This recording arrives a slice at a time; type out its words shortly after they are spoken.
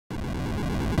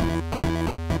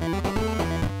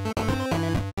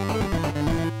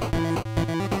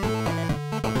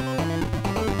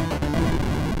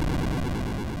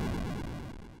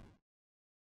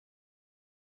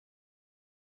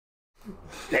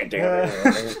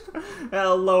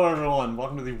Hello, everyone.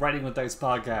 Welcome to the Writing with Dice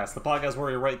podcast, the podcast where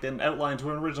we write an outline to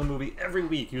an original movie every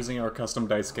week using our custom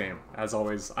dice game. As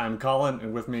always, I'm Colin,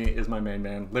 and with me is my main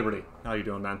man, Liberty. How you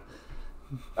doing, man?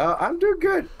 I'm doing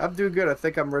good. I'm doing good. I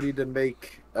think I'm ready to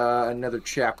make another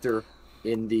chapter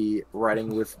in the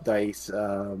Writing with Dice,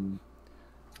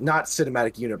 not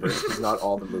cinematic universe, because not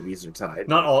all the movies are tied.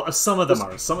 Not all. Some of them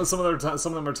are. Some of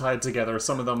them are tied together.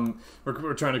 Some of them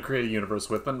we're trying to create a universe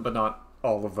with them, but not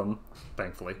all of them,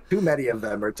 thankfully. Too many of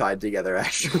them are tied together,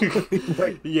 actually.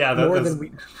 Like, Yeah, more than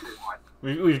we want.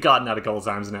 we've gotten that a couple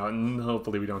times now, and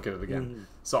hopefully we don't get it again.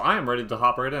 So I am ready to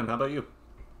hop right in. How about you?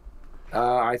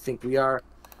 I think we are.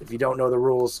 If you don't know the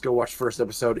rules, go watch the first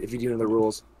episode. If you do know the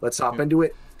rules, let's hop into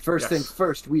it. First things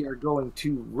first, we are going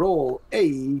to roll a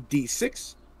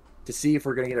d6 to see if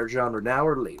we're going to get our genre now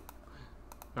or later.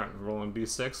 All right, rolling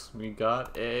d6. We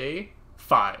got a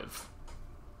 5.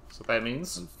 So that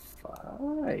means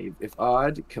 5. If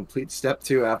odd, complete step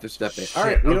 2 after step 8. All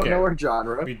right, we don't know our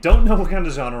genre. We don't know what kind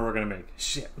of genre we're gonna make.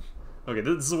 Shit. Okay,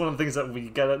 this is one of the things that we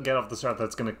gotta get off the start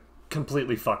that's gonna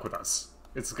completely fuck with us.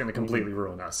 It's gonna completely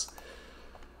ruin us.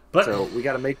 But So we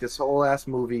got to make this whole ass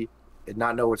movie and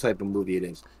not know what type of movie it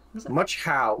is. Much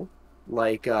how,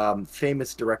 like,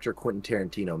 famous director Quentin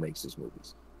Tarantino makes his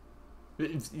movies.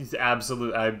 it's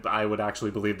absolute. I would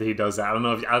actually believe that he does that. I don't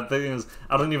know if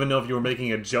I don't even know if you were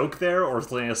making a joke there or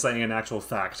saying an actual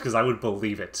fact, because I would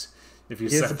believe it if you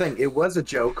Here's said. the thing: it was a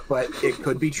joke, but it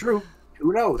could be true.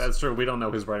 Who knows? That's true. We don't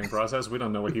know his writing process. We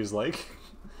don't know what he's like.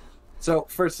 So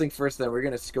first thing first, then we're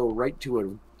gonna go right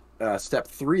to a step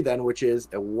 3, then, which is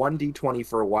a 1d20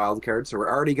 for a wild card. So we're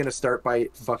already gonna start by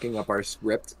fucking up our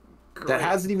script that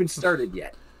hasn't even started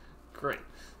yet. Great.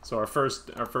 So our first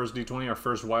d20, our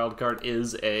first wild card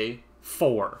is a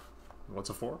 4.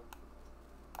 What's a 4?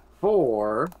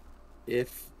 4.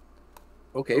 If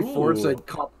okay, Ooh. 4 is a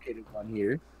complicated one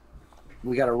here.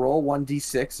 We got to roll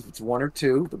 1d6. If it's 1 or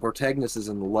 2, the protagonist is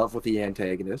in love with the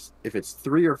antagonist. If it's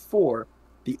 3 or 4,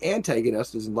 the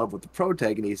antagonist is in love with the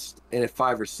protagonist. And if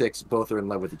 5 or 6, both are in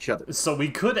love with each other. So we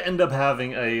could end up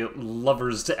having a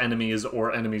lovers to enemies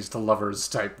or enemies to lovers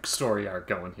type story arc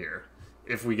going here,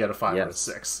 if we get a 5 or a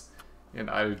 6. And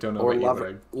I don't know Or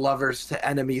what lovers to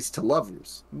enemies to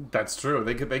lovers. That's true.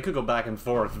 They could go back and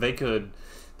forth. They could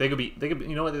be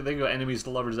you know what, they could go enemies to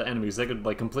lovers to enemies. They could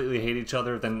like completely hate each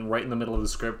other, then right in the middle of the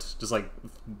script just like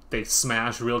they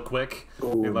smash real quick.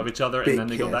 Ooh, they love each other and then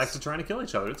they go back to trying to kill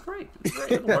each other. It's great.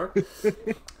 It'll work.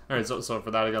 Alright, so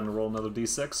for that I gotta roll another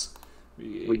d6.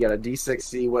 We got a d6,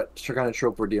 see what kind of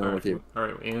trope we're dealing with here.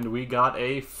 Alright, and we got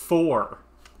a 4.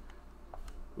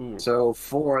 Ooh. So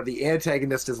 4, the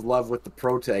antagonist is in love with the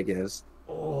protagonist.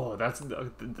 Oh, that's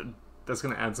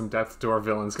gonna add some depth to our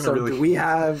villain. It's gonna So really... do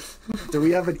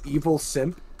we have an evil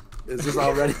simp? Is this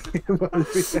already what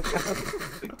we have?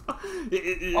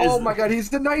 Oh my god, he's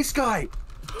the nice guy.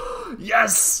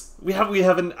 Yes, we have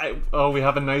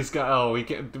a nice guy. Oh, we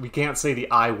can't say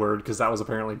the I word because that was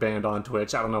apparently banned on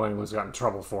Twitch. I don't know anyone's got in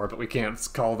trouble for it, but we can't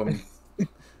call them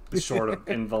short of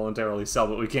involuntarily sell.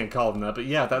 But we can't call them that. But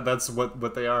yeah, that's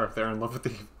what they are. They're in love with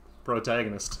the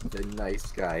protagonist. The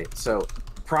nice guy. So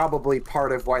probably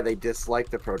part of why they dislike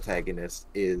the protagonist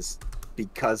is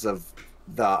because of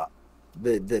the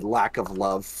lack of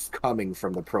love coming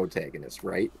from the protagonist,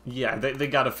 right? Yeah, they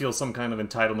got to feel some kind of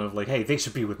entitlement of like, hey, they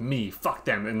should be with me. Fuck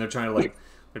them, and they're trying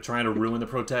to ruin the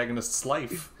protagonist's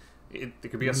life. It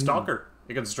could be a stalker.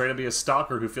 It could straight up be a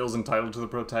stalker who feels entitled to the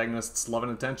protagonist's love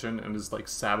and attention and is like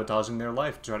sabotaging their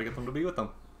life to try to get them to be with them.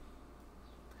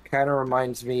 Kind of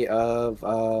reminds me of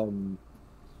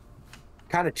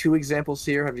kind of 2 examples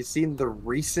here. Have you seen the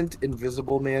recent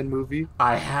Invisible Man movie?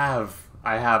 I have.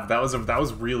 That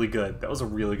was really good. That was a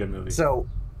really good movie. So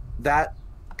that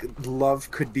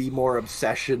love could be more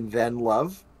obsession than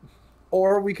love,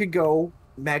 or we could go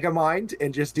Megamind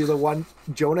and just do the one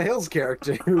Jonah Hill's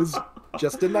character who's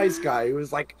just a nice guy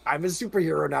who's like, I'm a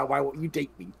superhero now. Why won't you date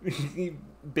me?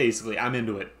 Basically, I'm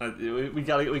into it. We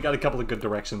got a couple of good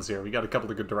directions here. We got a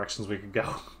couple of good directions we could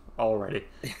go already.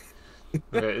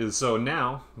 Okay, so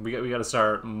now we got to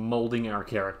start molding our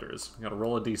characters. We got to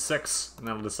roll a d6, and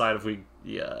that'll decide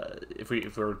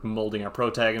if we're molding our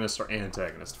protagonist or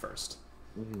antagonist first.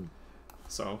 Mm-hmm.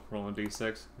 So rolling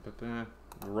d6,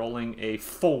 rolling a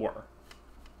 4.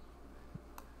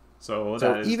 So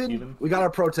that is even. We got our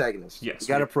protagonist. Yes, we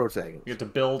got a protagonist. We get to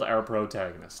build our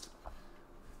protagonist.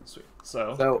 Sweet.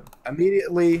 So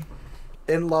immediately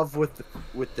in love with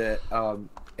the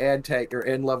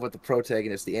in love with the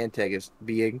protagonist, the antagonist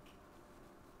being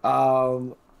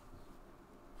I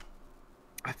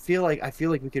feel like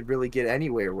we could really get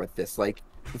anywhere with this. Like,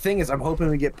 The thing is, I'm hoping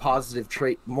we get positive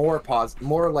trait, more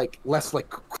like less like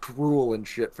cruel and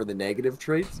shit for the negative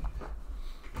traits.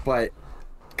 But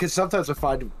because sometimes I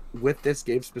find with this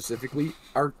game specifically,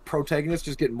 our protagonists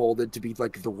just get molded to be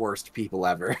like the worst people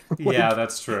ever. Yeah, Like,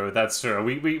 that's true. That's true.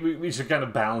 We should kind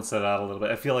of balance that out a little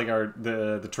bit. I feel like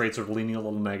the traits are leaning a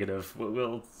little negative.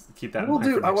 We'll keep that in we'll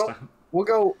mind for do. next time. We'll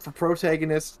go for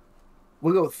protagonist.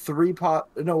 We'll go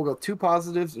no, we'll go two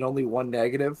positives and only one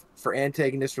negative. For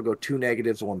antagonist, we'll go two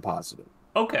negatives, one positive.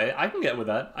 Okay, I can get with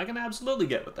that. I can absolutely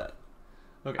get with that.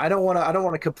 Okay. I don't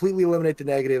want to completely eliminate the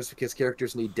negatives because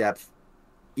characters need depth,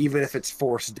 even if it's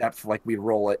forced depth, like we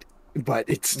roll it. But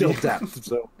it's still depth.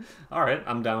 So All right,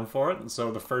 I'm down for it.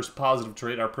 So the first positive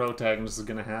trait our protagonist is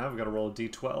going to have, we got to roll a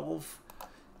d12.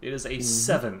 It is a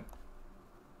 7.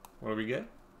 What do we get?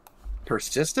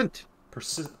 persistent.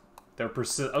 Persist. They're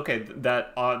persist. Okay,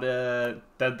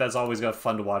 that's always got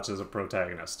fun to watch as a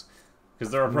protagonist,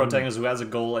 because they're a protagonist who has a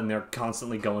goal and they're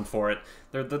constantly going for it.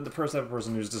 They're the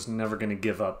person who's just never going to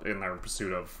give up in their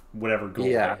pursuit of whatever goal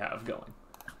Yeah. they have going.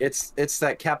 It's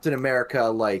that Captain America,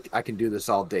 like I can do this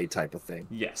all day type of thing.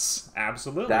 Yes,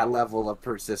 absolutely. That level of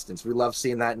persistence. We love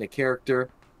seeing that in a character.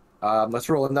 Let's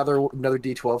roll another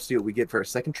d12, see what we get for a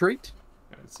second trait.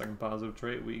 All right, second positive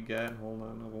trait we get. Hold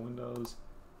on, over Windows.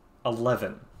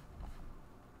 11.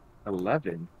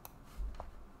 11.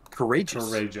 Courageous.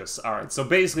 Courageous. All right, so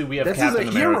basically we have This is Captain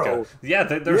a America. hero. Yeah,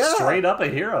 they're Yeah. straight up a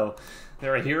hero.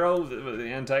 They're a hero. The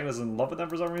antagonist is in love with them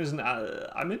for some reason.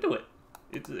 I'm into it.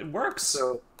 It works.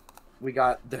 So we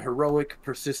got the heroic,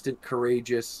 persistent,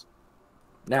 courageous.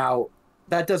 Now,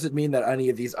 that doesn't mean that any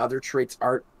of these other traits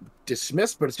aren't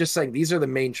dismissed, but it's just saying these are the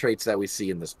main traits that we see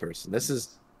in this person. This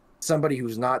is somebody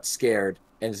who's not scared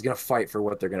and is going to fight for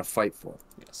what they're going to fight for.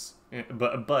 Yes,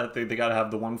 but they got to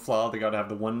have the one flaw. They got to have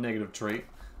the one negative trait.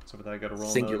 So for that, I got to roll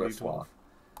Singular another D12. flaw.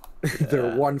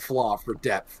 They're one flaw for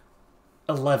depth.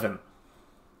 11.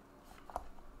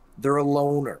 They're a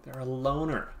loner. They're a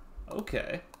loner.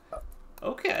 Okay.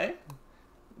 Okay.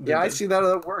 Yeah, I see that.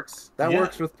 That works. That Yeah.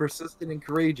 works with persistent and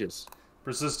courageous.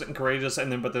 Persistent and courageous,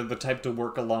 and then but they're the type to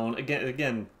work alone.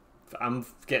 Again, I'm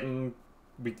getting.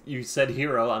 You said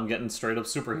hero. I'm getting straight up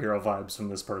superhero vibes from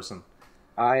this person.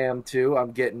 I am too.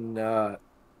 I'm getting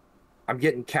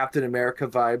Captain America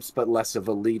vibes, but less of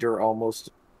a leader,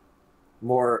 almost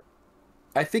more.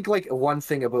 I think like one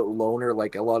thing about loner,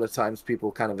 like a lot of times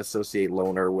people kind of associate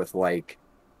loner with like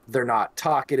they're not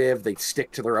talkative, they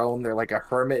stick to their own, they're like a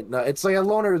hermit. No, it's like a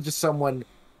loner is just someone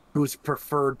who's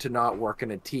preferred to not work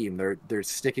in a team. They're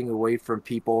sticking away from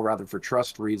people rather for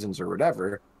trust reasons or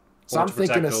whatever. So Or I'm to protect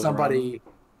thinking of those somebody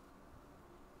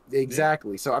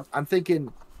exactly. So I'm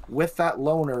thinking with that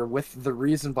loner, with the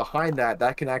reason behind that,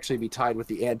 that can actually be tied with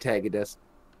the antagonist.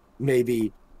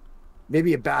 Maybe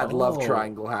a bad love Oh.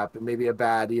 triangle happen. Maybe a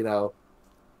bad,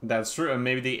 That's true, and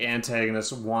maybe the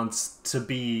antagonist wants to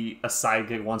be a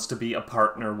sidekick, wants to be a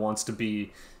partner, wants to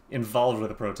be involved with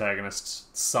the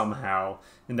protagonist somehow,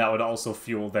 and that would also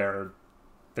fuel their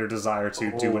desire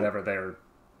to do Oh. whatever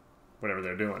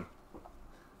they're doing.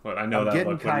 But I know I'm that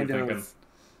getting look. What are you kind thinking? of,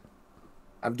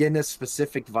 I'm getting a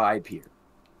specific vibe here,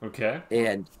 Okay.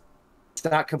 and it's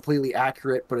not completely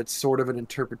accurate, but it's sort of an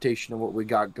interpretation of what we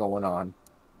got going on.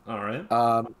 All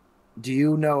right. Do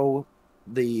you know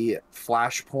the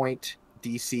Flashpoint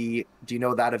DC? Do you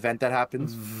know that event that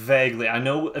happens? Vaguely, I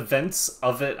know events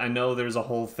of it. I know there's a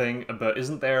whole thing, but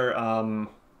isn't there? I'm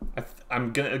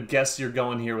gonna guess you're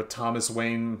going here with Thomas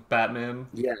Wayne Batman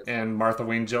Yes. and Martha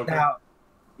Wayne Joker. Now,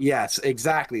 yes,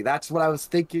 exactly. That's what I was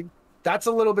thinking. That's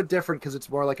a little bit different because it's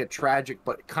more like a tragic,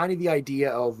 but kind of the idea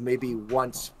of maybe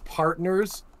once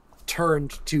partners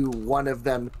turned to one of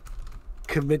them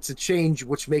commits a change,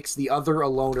 which makes the other a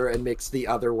loner and makes the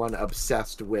other one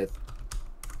obsessed with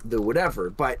the whatever.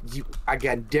 But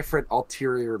again, different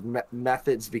ulterior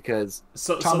methods because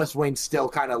So Thomas Wayne still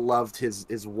kind of loved his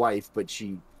wife, but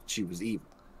she was evil.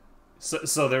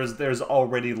 So there's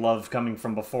already love coming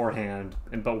from beforehand,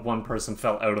 but one person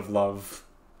fell out of love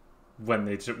when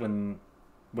the villain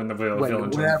turned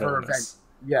whatever villainous.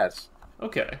 Yes.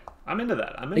 Okay, I'm into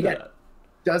that. I'm into Again, that.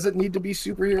 doesn't need to be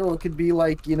superhero. It could be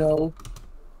like,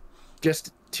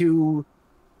 just two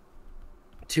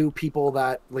people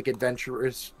that like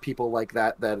adventurous people like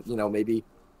that maybe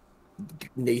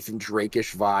Nathan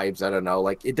Drake-ish vibes. I don't know.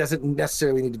 Like it doesn't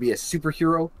necessarily need to be a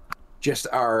superhero. Just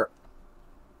our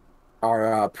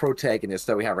protagonist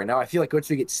that we have right now. I feel like once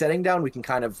we get setting down, we can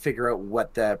kind of figure out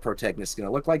what the protagonist is going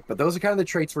to look like. But those are kind of the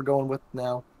traits we're going with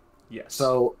now. Yes.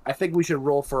 So I think we should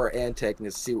roll for our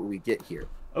antagonist, see what we get here.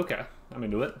 Okay, I'm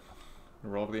into it.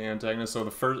 Roll for the antagonist.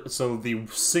 So the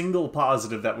single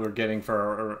positive that we're getting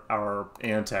for our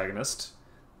antagonist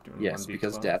Doing Yes,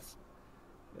 because 1d12. death.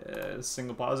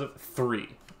 Single positive. 3.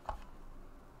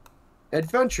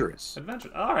 Adventurous.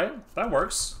 Adventure. All right, that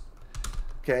works.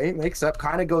 Okay, makes up.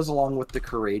 Kind of goes along with the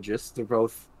courageous. They're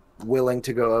both willing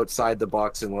to go outside the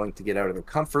box and willing to get out of their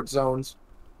comfort zones.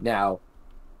 Now,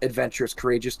 adventurous,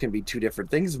 courageous can be two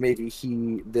different things. Maybe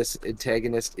this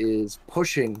antagonist is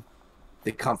pushing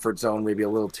the comfort zone maybe a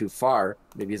little too far.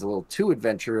 Maybe he's a little too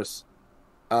adventurous.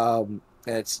 And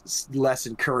it's less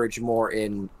encouraged, more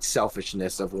in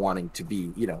selfishness of wanting to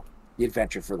be, the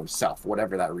adventure for themselves,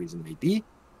 whatever that reason may be.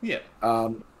 Yeah.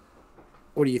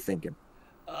 What are you thinking?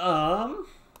 I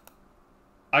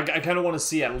kind of want to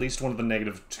see at least one of the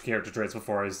negative character traits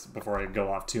before I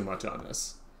go off too much on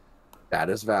this. That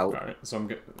is valid. All right, so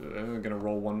I'm gonna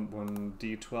roll one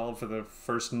d12 for the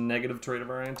first negative trait of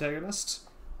our antagonist.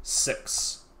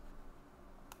 6.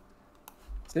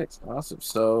 6. Awesome.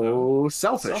 So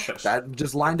selfish. That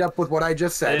just lined up with what I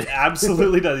just said. It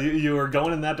absolutely does. You were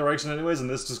going in that direction anyways, and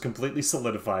this just completely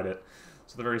solidified it.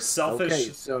 So the very selfish. Okay,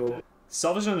 so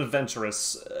selfish and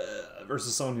adventurous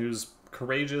versus someone who's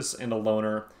courageous and a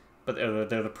loner, but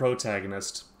they're the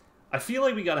protagonist. I feel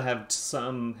like we gotta have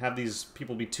these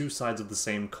people be two sides of the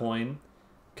same coin,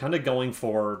 kind of going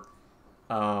for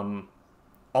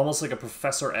almost like a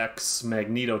Professor X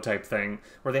Magneto type thing,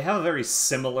 where they have a very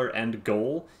similar end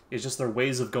goal. It's just their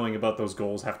ways of going about those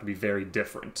goals have to be very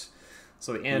different.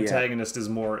 So the antagonist is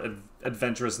more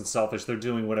adventurous and selfish. They're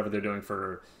doing whatever they're doing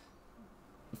for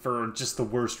just the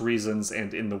worst reasons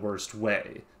and in the worst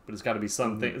way. But it's got to be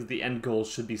something. Mm-hmm. The end goal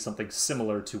should be something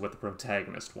similar to what the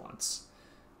protagonist wants.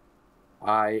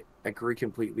 I agree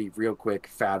completely. Real quick,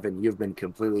 Favin, you've been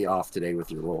completely off today with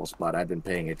your roles, but I've been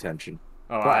paying attention.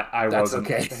 Oh, I wasn't.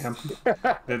 Okay.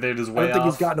 They're just way off. I don't think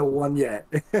he's gotten a 1 yet.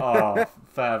 Oh,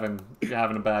 Favin, you're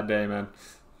having a bad day, man.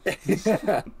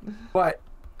 But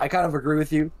I kind of agree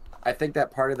with you. I think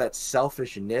that part of that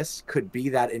selfishness could be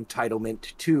that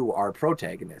entitlement to our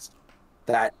protagonist.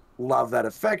 That love, that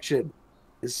affection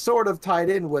is sort of tied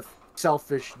in with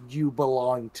selfish, you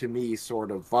belong to me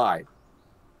sort of vibe.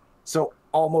 So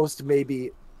almost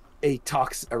maybe a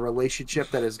relationship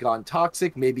that has gone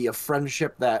toxic, maybe a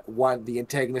friendship that the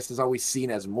antagonist is always seen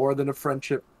as more than a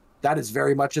friendship. That is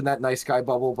very much in that nice guy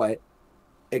bubble, but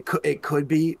it could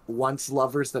be once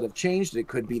lovers that have changed. It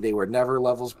could be they were never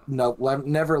lovers,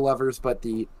 but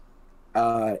the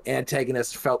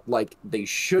antagonist felt like they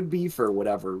should be for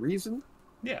whatever reason.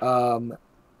 Yeah.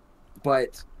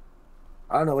 But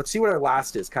I don't know. Let's see what our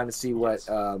last is. Kind of see what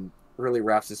really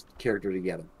wraps this character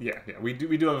together. Yeah. We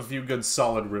do have a few good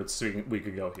solid routes we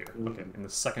could go here. Mm-hmm. Okay. And the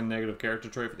second negative character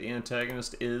trait for the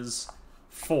antagonist is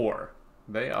 4.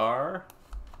 They are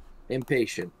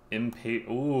impatient.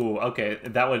 Ooh, okay.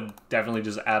 That would definitely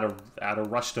just add a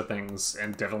rush to things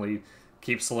and definitely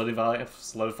keep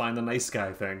solidifying the nice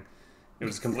guy thing. It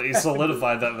was completely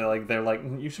solidified that they're like,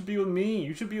 you should be with me,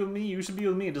 you should be with me, you should be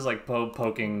with me, just like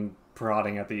poking,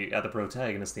 prodding at the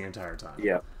protagonist the entire time.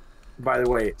 Yeah. By the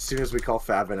way, as soon as we call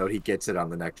Favin out, he gets it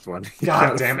on the next one.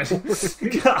 God damn it!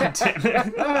 God damn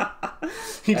it!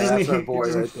 That's our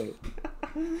boy right there.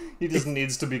 He just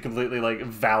needs to be completely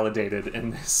validated in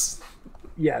this.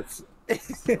 Yes.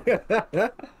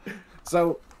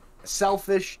 So,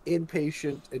 selfish,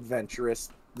 impatient,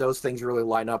 adventurous. Those things really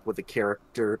line up with the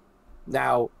character.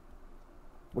 Now,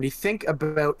 when you think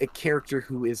about a character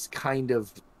who is kind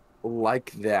of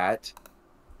like that,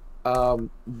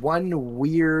 one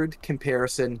weird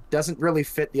comparison doesn't really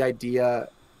fit the idea.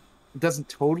 Doesn't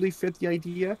totally fit the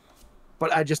idea.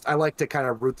 But I like to kind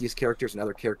of root these characters and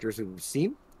other characters we've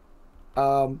seen.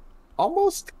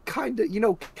 Almost kind of,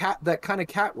 that kind of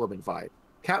Catwoman vibe.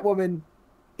 Catwoman,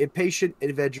 impatient,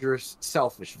 adventurous,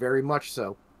 selfish, very much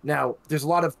so. Now, there's a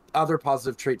lot of other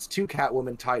positive traits to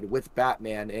Catwoman tied with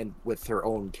Batman and with her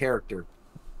own character.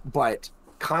 But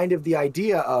kind of the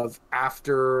idea of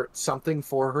after something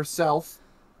for herself,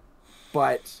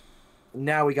 but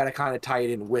now we got to kind of tie it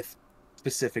in with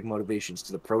specific motivations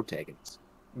to the protagonist.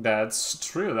 That's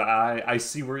true. I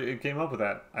see where you came up with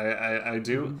that. I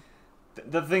do. Mm-hmm.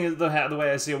 The thing is, the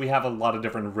way I see it, we have a lot of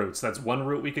different routes. That's one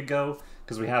route we could go,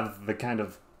 because we have the kind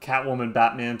of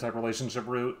Catwoman-Batman type relationship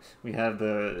route. We have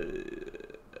the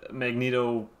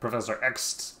Magneto-Professor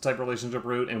X type relationship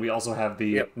route, and we also have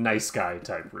the nice guy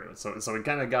type route. So we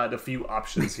kind of got a few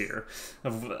options here.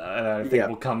 I think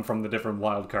will come from the different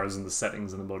wild cards and the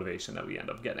settings and the motivation that we end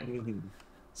up getting. Mm-hmm.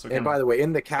 So and by the way,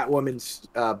 in the Catwoman's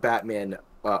Batman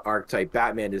archetype,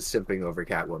 Batman is simping over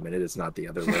Catwoman. It is not the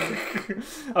other way.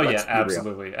 Oh yeah,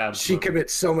 absolutely. She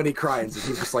commits so many crimes, and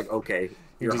he's just like, okay,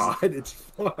 you're hot, it's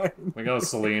fine. Like, oh,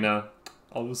 Selena.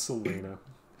 Oh, Selena.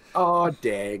 Oh,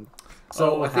 dang.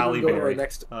 So Oh, I think Halle we go to our Berry.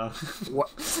 next. Uh, What?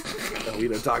 No, we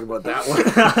don't talk about that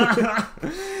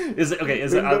one. is it okay?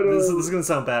 Is We it? can go This, to- this is gonna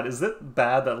sound bad. Is it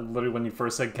bad that literally when you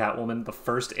first said Catwoman, the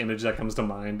first image that comes to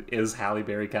mind is Halle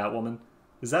Berry Catwoman?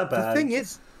 Is that The bad? thing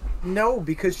is, no,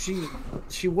 because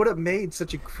she would have made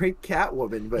such a great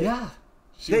Catwoman, but yeah,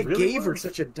 she they really gave her was.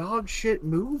 such a dog shit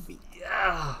movie.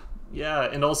 Yeah, yeah,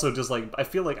 and also just like I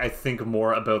feel like I think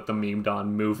more about the memed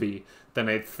on movie than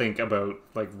I think about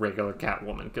like regular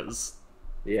Catwoman because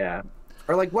Yeah.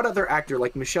 Or like what other actor?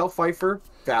 Like Michelle Pfeiffer,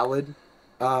 valid.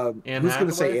 Anne Who's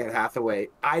gonna say Hathaway? Anne Hathaway?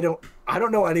 I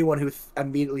don't know anyone who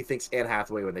immediately thinks Anne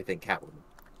Hathaway when they think Catwoman.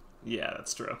 Yeah,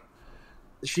 that's true.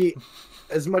 She,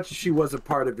 as much as she was a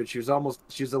part of it, she was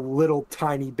a little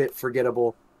tiny bit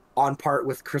forgettable, on part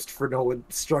with Christopher Nolan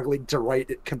struggling to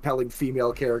write compelling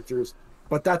female characters.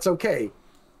 But that's okay.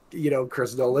 You know,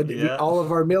 Chris Nolan. Yeah. All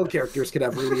of our male characters can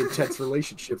have really intense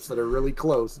relationships that are really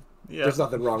close. Yeah, There's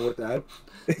nothing wrong with that.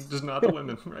 just not the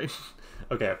women, right?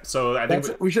 Okay, so I think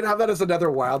We should have that as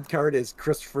another wild card: is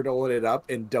Christopher Nolan it up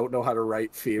and don't know how to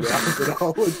write females at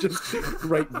all, and just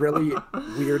write really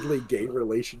weirdly gay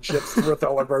relationships with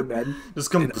all of our men.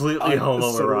 just completely And I'm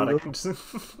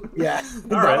homoerotic. Yeah,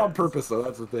 not right. on purpose though.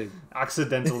 That's the thing.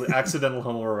 accidental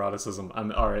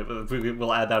homoeroticism. All right.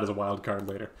 We'll add that as a wild card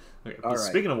later. Okay, All right.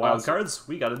 speaking of wild Awesome. cards,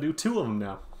 we got to do two of them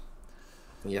now.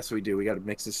 Yes, we do. We got to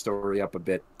mix this story up a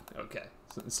bit. Okay.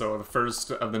 So the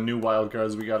first of the new wild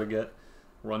cards we got to get,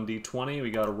 run d20. We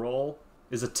got to roll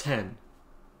is a 10,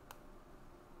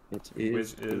 It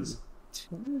which is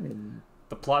 10.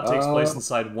 the plot takes place Uh,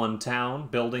 inside one town,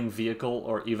 building, vehicle,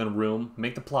 or even room.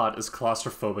 Make the plot as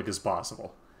claustrophobic as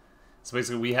possible. So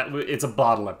basically, it's a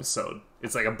bottle episode.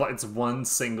 It's like it's one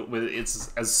single.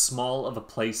 It's as small of a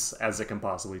place as it can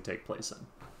possibly take place in.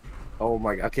 Oh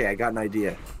my. Okay, I got an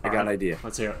idea. I got an Alright, idea.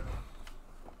 Let's hear it.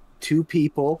 Two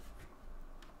people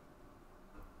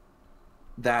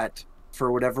that,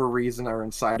 for whatever reason, are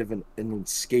inside of an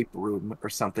escape room or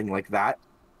something like that.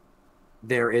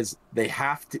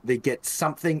 They get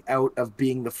something out of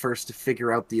being the first to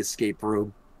figure out the escape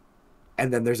room,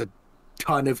 and then there's a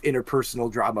ton of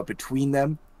interpersonal drama between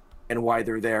them and why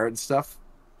they're there and stuff.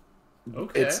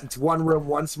 Okay. It's one room,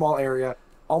 one small area,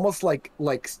 almost like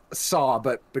Saw,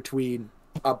 but between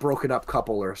a broken up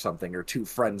couple or something, or two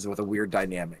friends with a weird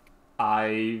dynamic.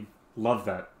 I love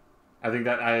that. I think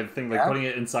like Yeah? putting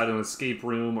it inside an escape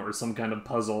room or some kind of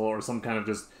puzzle or some kind of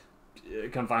just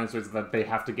confined space that they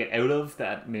have to get out of,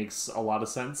 that makes a lot of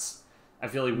sense. I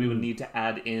feel like we would need to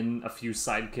add in a few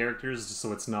side characters just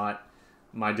so it's not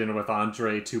My Dinner with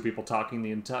Andre, two people talking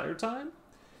the entire time.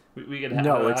 We could have,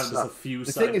 No, have it's just not. a few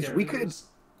The side thing is, we characters.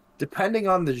 Depending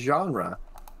on the genre,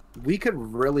 we could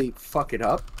really fuck it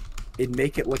up and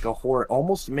make it like a horror,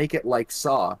 almost make it like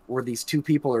Saw, where these two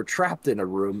people are trapped in a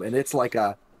room and it's like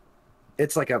a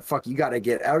fuck, you gotta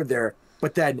get out of there,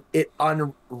 but then it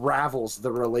unravels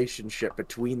the relationship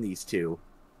between these two.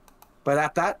 But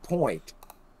at that point,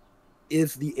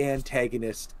 is the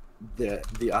antagonist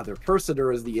the other person,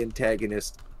 or is the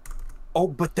antagonist? Oh,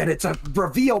 but then it's a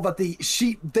reveal that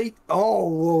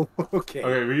oh, okay.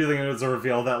 Okay, were you thinking it's a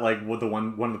reveal that like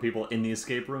one of the people in the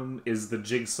escape room is the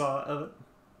Jigsaw of it?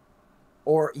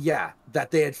 Or yeah,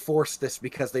 that they had forced this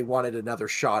because they wanted another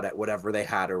shot at whatever they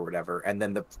had or whatever, and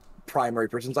then the primary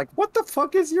person's like, "What the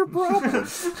fuck is your problem? You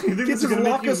think Kids this is just gonna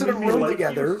lock make us in a me room like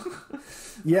together." you?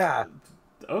 Yeah.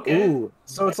 Okay. Ooh.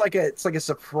 So it's like a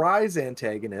surprise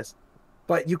antagonist,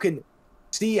 but you can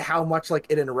see how much like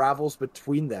it unravels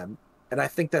between them, and I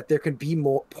think that there can be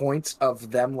more points of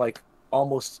them like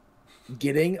almost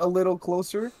getting a little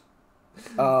closer.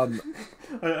 I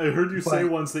heard you say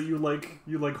But- once that you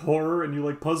like horror and you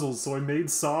like puzzles, so I made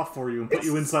Saw for you and put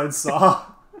you inside Saw.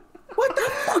 What the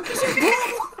fuck is your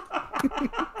problem?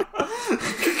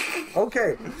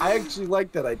 Okay, I actually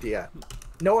like that idea.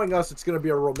 Knowing us, it's going to be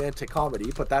a romantic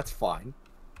comedy, but that's fine.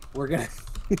 We're going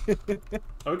to...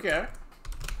 Okay.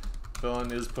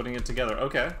 Villain is putting it together.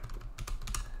 Okay.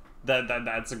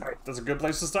 That's a good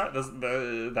place to start.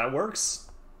 That works.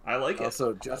 I like it.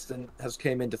 Also, Justin has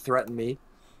came in to threaten me.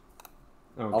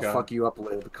 Oh, I'll God. fuck you up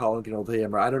later. Colin can hold the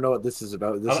hammer. I don't know what this is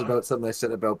about. This is about something I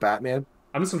said about Batman.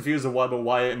 I'm just confused about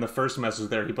why in the first message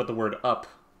there he put the word up.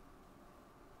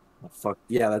 Oh, fuck.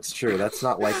 Yeah, that's true. That's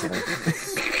not like him.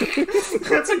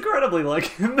 That's incredibly like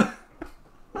him.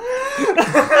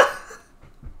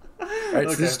 Alright,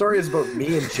 so Okay. this story is about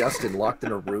me and Justin locked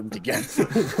in a room together.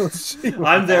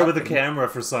 I'm there with a camera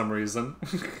for some reason.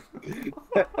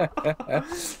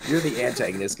 You're the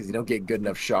antagonist because you don't get good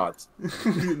enough shots.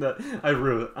 I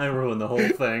ruined the whole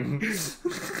thing.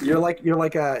 You're like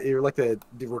the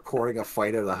recording a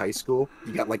fight out of the high school.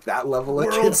 You got like that level of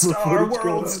World camera star, footage going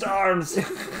world on. stars.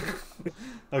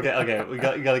 Okay, you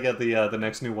gotta get the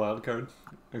next new wild card.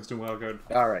 Next new wild card.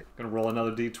 All right. Gonna roll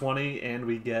another d20, and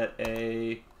we get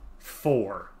a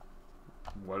 4.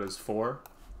 What is 4?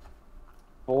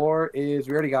 4 is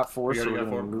we already got 4, We so already we're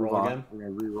got gonna 4. move Roll on. again. We're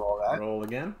gonna re-roll that. Roll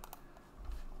again.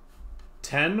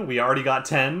 10. We already got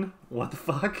 10. What the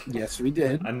fuck? Yes, we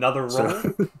did. Another roll.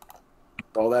 So,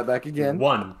 roll that back again.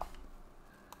 1.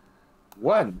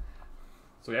 1.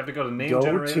 So you have to go to name Go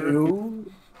generator.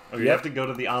 to. Or you have to go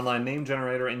to the online name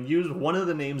generator and use one of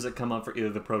the names that come up for either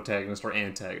the protagonist or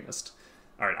antagonist.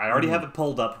 Alright, I already have it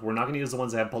pulled up. We're not going to use the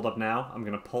ones I have pulled up now. I'm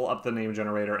going to pull up the name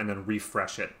generator and then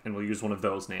refresh it. And we'll use one of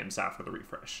those names after the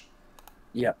refresh.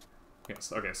 Yep.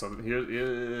 Yes, okay, so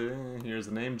here's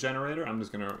the name generator. I'm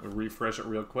just going to refresh it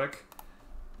real quick.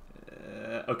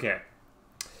 Okay.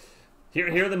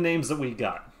 Here are the names that we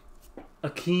got.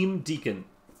 Akeem Deacon,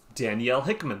 Danielle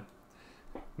Hickman,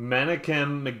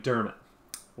 Manikem McDermott,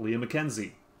 Leah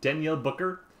McKenzie, Danielle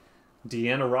Booker,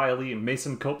 Deanna Riley,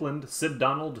 Mason Copeland, Sid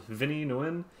Donald, Vinny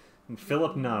Nguyen, and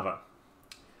Philip Nava.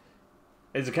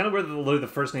 Is it kind of weird that literally the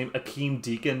first name, Akeem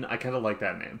Deacon? I kind of like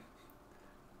that name.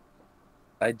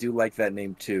 I do like that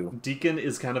name too. Deacon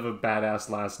is kind of a badass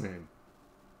last name.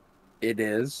 It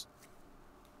is.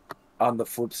 On the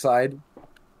flip side,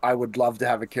 I would love to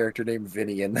have a character named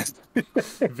Vinny in this.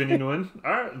 Vinny Nguyen?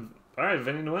 Alright,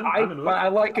 Vinny Nguyen. I'm into But it. I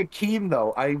like Akeem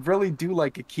though. I really do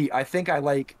like Akeem. I think I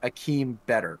like Akeem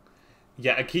better.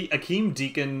 Yeah, Akeem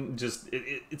Deacon,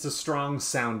 it's a strong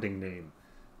sounding name.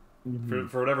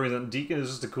 For whatever reason, Deacon is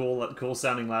just a cool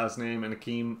sounding last name, and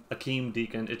Akeem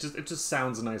Deacon, it just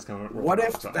sounds nice coming. What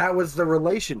if that was the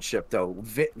relationship though?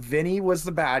 Vinny was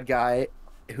the bad guy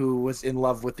who was in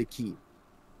love with Akeem.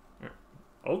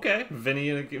 Okay, Vinny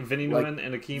Nguyen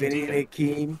and Akeem Vinny Deacon. and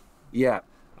Akeem. Yeah.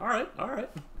 All right.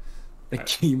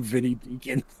 Akeem Vinny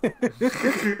Deacon.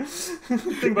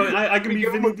 Think about it. I can be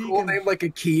Give him Vinny a cool Deacon. name like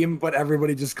Akeem, but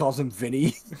everybody just calls him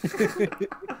Vinny.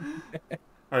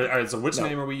 All right. So which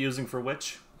name are we using for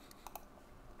which?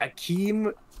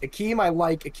 Akeem, I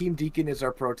like. Akeem Deacon is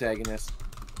our protagonist.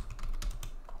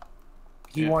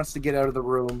 He Yeah. wants to get out of the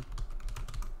room.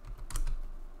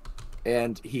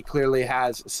 And he clearly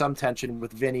has some tension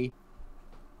with Vinny,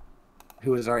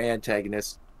 who is our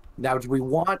antagonist. Now, do we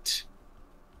want...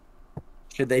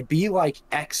 Should they be like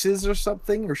exes or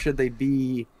something? Or should they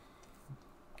be...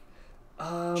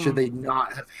 should they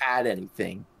not have had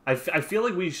anything? I feel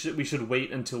like we should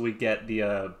wait until we get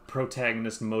the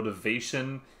protagonist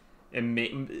motivation, and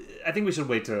I think we should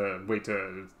wait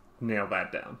to nail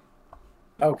that down.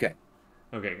 Okay.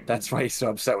 Okay. That's why he's so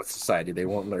upset with society. They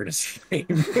won't learn his name.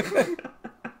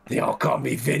 They all call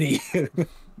me Vinny.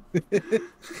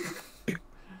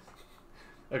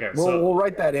 Okay. We'll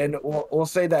write that in. We'll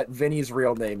say that Vinny's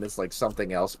real name is like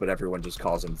something else, but everyone just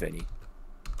calls him Vinny.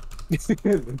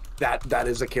 that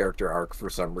is a character arc for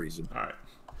some reason. All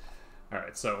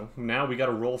right. So now we got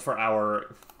to roll for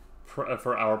our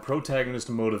protagonist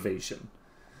motivation.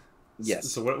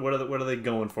 Yes. So what are they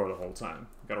going for the whole time?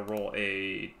 Got to roll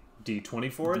a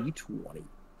d20 for it. D20. So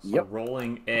Yep.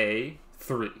 rolling a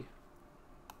 3.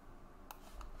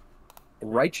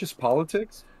 Righteous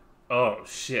politics. Oh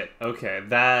shit. Okay,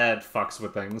 that fucks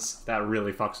with things. That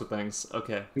really fucks with things.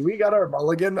 Okay. Do we got our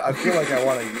mulligan? I feel like I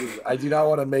want to use it. I do not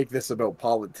want to make this about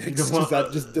politics. You don't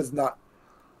That just does not.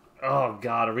 Oh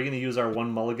god, are we gonna use our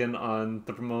one mulligan on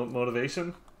the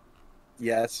motivation?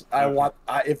 Yes, I want.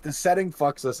 If the setting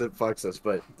fucks us, it fucks us.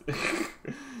 But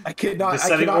I cannot. The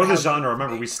setting I cannot or the have- genre.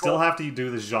 Remember, we still have to do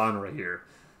the genre here.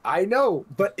 I know,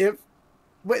 but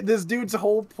this dude's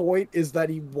whole point is that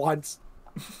he wants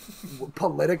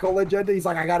political agenda. He's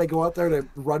like, I got to go out there to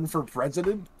run for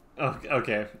president.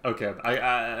 Okay.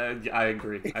 I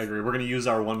agree. We're gonna use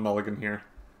our one mulligan here.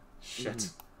 Shit.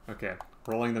 Okay.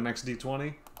 Rolling the next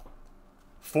d20.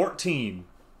 14.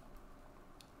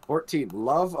 14.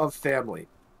 Love of family.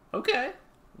 Okay.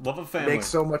 Love of family. Makes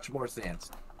so much more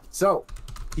sense. So,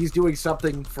 he's doing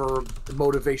something for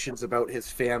motivations about his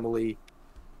family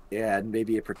and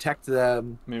maybe protect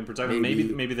them. Maybe protect them.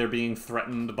 Maybe they're being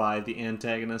threatened by the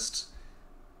antagonist.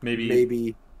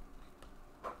 Maybe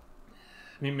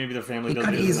their family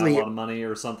doesn't have a lot of money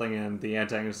or something, and the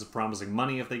antagonist is promising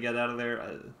money if they get out of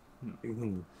there.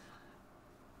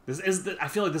 I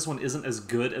feel like this one isn't as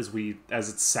good as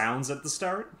it sounds at the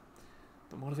start.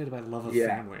 But motivated by love of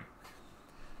family,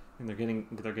 and they're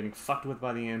getting fucked with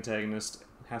by the antagonist.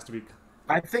 It has to be.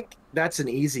 I think that's an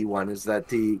easy one, is that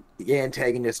the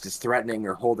antagonist is threatening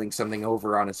or holding something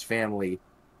over on his family.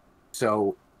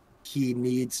 So he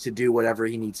needs to do whatever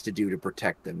he needs to do to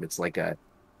protect them. It's like a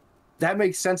that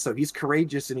makes sense though. He's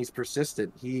courageous and he's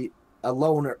persistent. A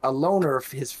loner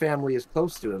if his family is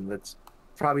close to him. That's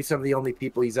probably some of the only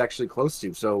people he's actually close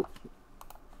to. So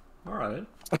All right.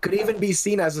 it could even be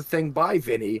seen as a thing by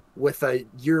Vinny with a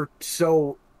you're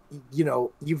so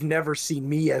you've never seen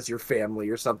me as your family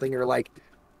or something, or like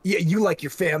yeah, you like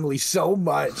your family so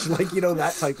much, like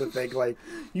that type of thing. Like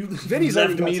You Vinny's left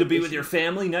already got me to some be with issues. your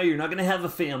family. Now you're not gonna have a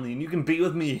family, and you can be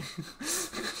with me.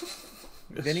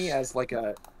 Vinny as like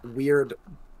a weird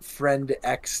friend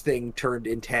X thing turned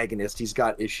antagonist. He's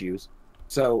got issues.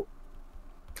 So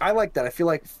I like that. I feel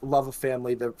like love of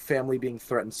family, the family being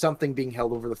threatened, something being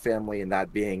held over the family, and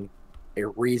that being a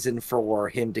reason for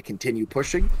him to continue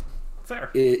pushing Fair.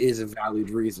 is a valued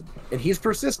reason. And he's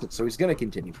persistent, so he's going to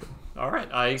continue. All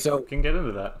right, I So can get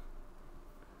into that.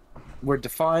 we're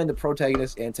defined the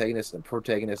protagonist, antagonist, and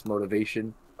protagonist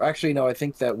motivation. Actually, no, I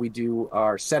think that we do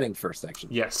our setting first,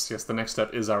 actually. Yes, yes. The next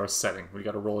step is our setting. We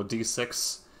got to roll a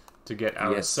d6 to get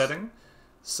our Yes. setting.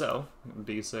 So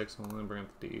d6. I'm gonna bring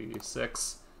up the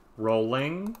d6.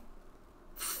 Rolling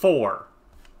 4.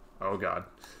 Oh god.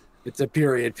 It's a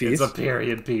period piece. It's a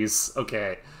period piece.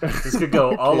 Okay. This could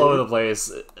go all over the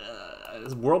place.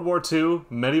 World War II,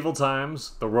 medieval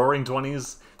times, the Roaring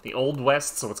Twenties, the Old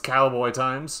West, so it's cowboy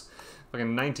times, like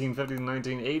in 1950s,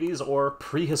 1980s, or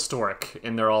prehistoric,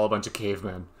 and they're all a bunch of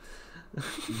cavemen.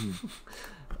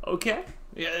 Okay.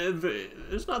 Yeah,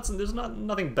 there's not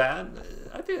nothing bad.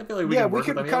 I feel like we Yeah, can we work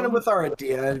can with any kind of them. with our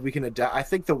idea, we can adapt. I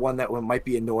think the one that one might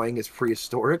be annoying is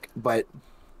prehistoric, but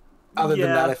other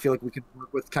than that, Yeah. I feel like we could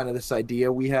work with kind of this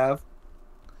idea we have.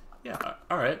 Yeah.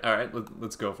 All right. All right.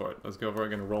 Let's go for it. Let's go for it.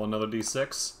 Gonna roll another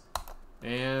d6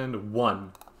 and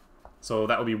 1. So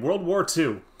that would be World War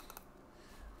II.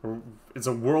 It's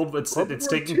a world. It's World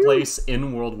it's War taking II? place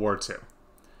in World War II.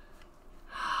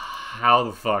 How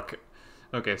the fuck?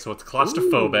 Okay, so it's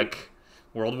claustrophobic.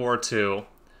 World War II,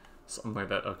 something like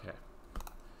that. Okay.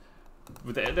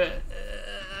 But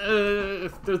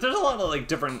there's a lot of like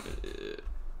different.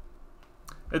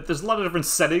 There's a lot of different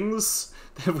settings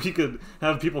that we could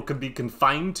have people could be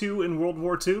confined to in World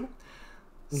War II,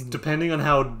 depending on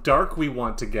how dark we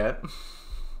want to get.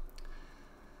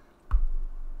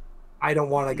 I don't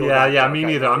want to go. Yeah, that yeah, dark. me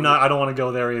neither. I'm not. I don't want to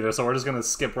go there either. So we're just gonna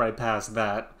skip right past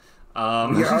that. We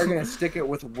are going to stick it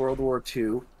with World War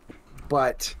II,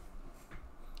 but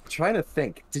I'm trying to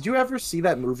think. Did you ever see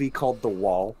that movie called The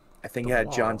Wall? I think it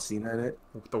had John Wall. Cena in it.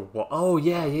 the wall. Oh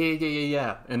yeah, yeah, yeah, yeah,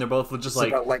 yeah. And they're both just It's like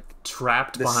about, like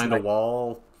trapped the behind a snipe-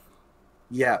 wall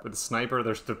yeah, with a sniper.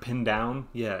 They're pinned down.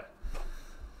 Yeah.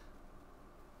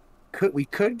 we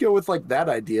could go with like that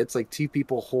idea. It's like two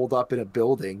people holed up in a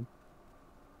building,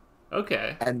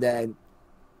 Okay. and then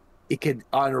it could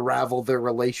unravel their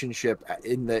relationship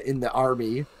in the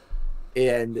army.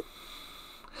 And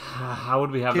How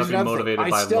would we have that here's be another thing. motivated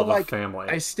by love of family?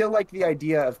 I still like the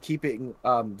idea of keeping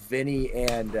Vinny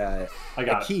and I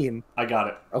got it. Akeem. I got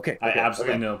it. Okay, I okay,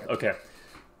 absolutely okay. know. Okay.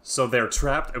 So they're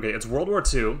trapped. Okay, it's World War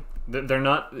II. They're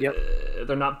not. Yep.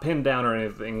 They're not pinned down or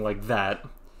anything like that.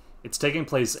 It's taking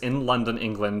place in London,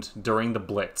 England, during the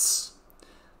Blitz.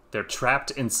 They're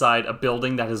trapped inside a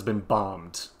building that has been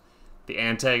bombed. The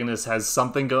antagonist has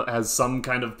has some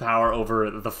kind of power over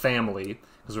the family,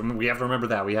 because we have to remember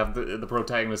that we have the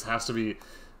protagonist has to be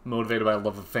motivated by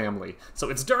love of family. So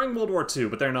it's during World War II,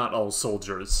 but they're not all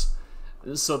soldiers.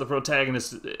 So the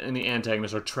protagonist and the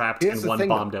antagonist are trapped Here's in the one thing,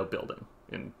 though. bombed out building.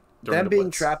 During Them the being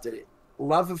Blitz. trapped in it.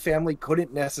 Love of family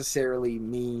couldn't necessarily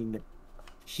mean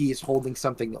he's holding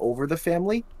something over the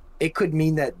family. It could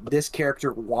mean that this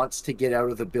character wants to get out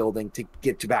of the building to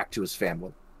get back to his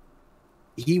family.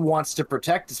 He wants to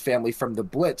protect his family from the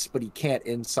Blitz, but he can't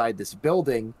inside this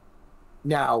building.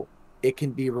 Now, it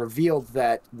can be revealed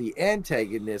that the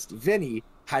antagonist, Vinny,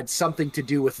 had something to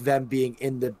do with them being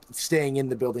staying in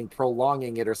the building,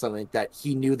 prolonging it or something like that.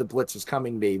 He knew the Blitz was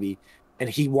coming, maybe, and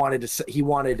he wanted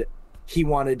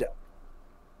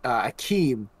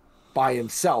Akeem by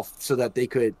himself so that he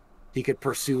could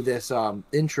pursue this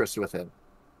interest with him.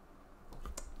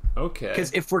 Okay.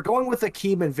 Because if we're going with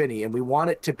Akeem and Vinny and we want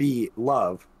it to be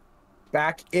love,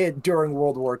 during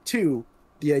World War II,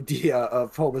 the idea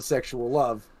of homosexual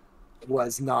love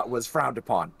was frowned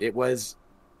upon. It was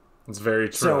It's very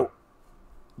true. so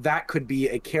that could be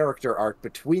a character arc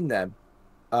between them,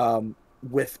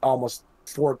 with almost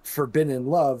forbidden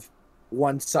love,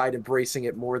 one side embracing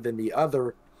it more than the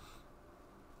other.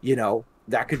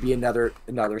 That could be another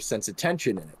sense of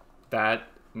tension in it. That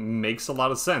makes a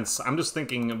lot of sense. I'm just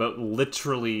thinking about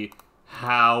literally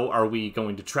how are we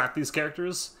going to track these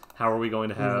characters? How are we going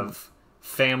to have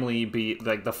family be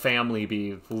like the family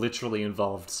be literally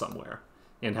involved somewhere?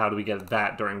 And how do we get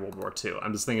that during World War II?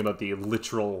 I'm just thinking about the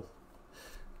literal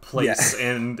place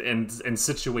and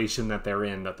situation that they're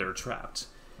in, that they're trapped.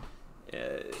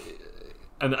 So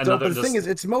the thing is,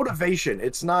 it's motivation.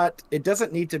 It's not. It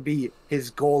doesn't need to be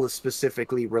his goal is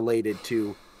specifically related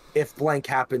to if blank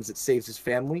happens, it saves his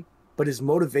family. But his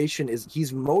motivation is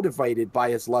he's motivated by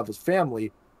his love of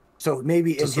family. So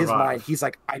maybe in his mind, he's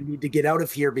like, I need to get out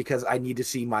of here because I need to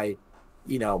see my,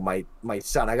 my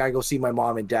son. I gotta go see my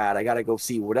mom and dad. I gotta go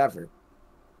see whatever.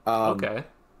 Okay,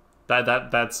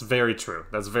 that's very true.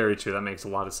 That's very true. That makes a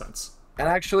lot of sense. And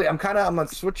actually, I'm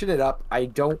switching it up. I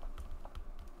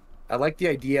like the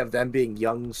idea of them being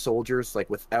young soldiers, like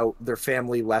without their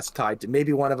family less tied to.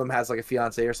 Maybe one of them has like a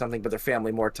fiance or something, but their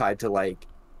family more tied to like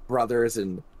brothers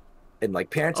and like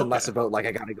parents, and less about like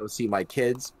I gotta go see my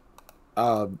kids.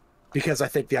 Because I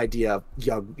think the idea of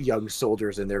young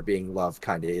soldiers and their being loved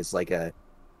kind of is like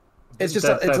it's just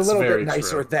it's a little bit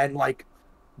nicer than like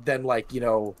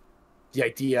the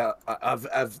idea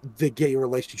of the gay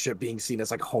relationship being seen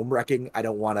as like home wrecking. I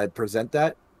don't want to present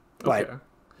that, but. Okay.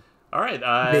 All right,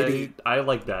 I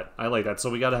like that. I like that. So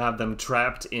we got to have them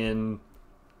trapped in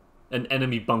an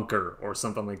enemy bunker or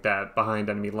something like that, behind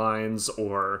enemy lines,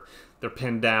 or they're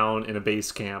pinned down in a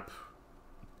base camp,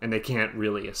 and they can't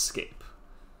really escape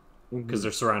because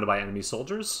they're surrounded by enemy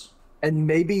soldiers. And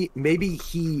maybe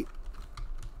he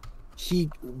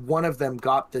one of them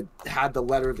had the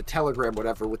letter, the telegram,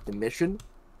 whatever, with the mission.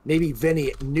 Maybe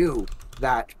Vinny knew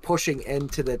that pushing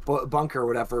into the bunker or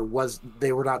whatever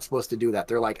they were not supposed to do that.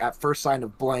 They're like, at first sign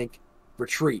of blank,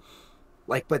 retreat.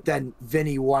 Like, but then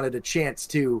Vinny wanted a chance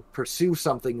to pursue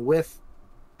something with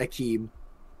Akeem.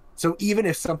 So even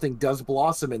if something does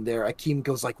blossom in there, Akeem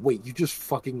goes like, wait,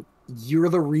 you're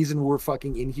the reason we're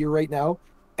fucking in here right now?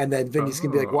 And then Vinny's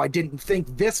gonna be like, well, I didn't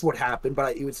think this would happen,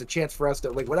 but it was a chance for us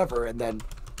to, like, whatever. And then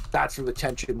that's where the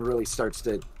tension really starts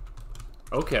to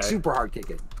super hard kick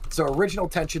in. So original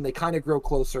tension, they kind of grow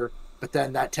closer, but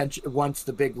then that tension, once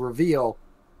the big reveal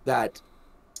that's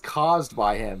caused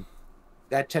by him,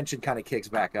 that tension kind of kicks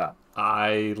back up.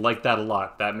 I like that a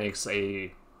lot. That makes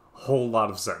a whole lot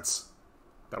of sense.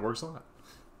 That works a lot.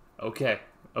 Okay.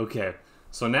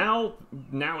 So now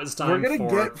it's time we're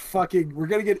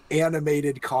gonna get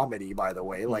animated comedy, by the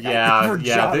way. Like,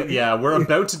 we're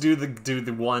about to do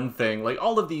the one thing. Like,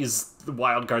 all of these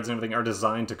wild cards and everything are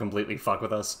designed to completely fuck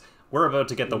with us. We're about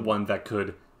to get the one that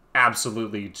could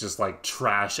absolutely just like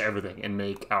trash everything and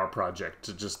make our project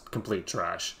to just complete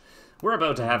trash. We're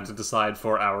about to have to decide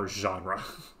for our genre.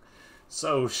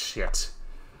 So shit.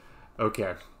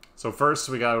 Okay. So first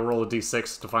we gotta roll a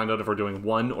d6 to find out if we're doing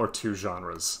one or two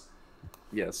genres.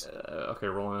 Yes. Okay,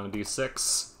 rolling on a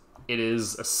d6. It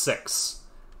is a 6.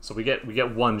 So we get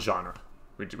one genre.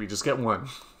 We just get one.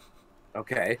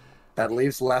 Okay. That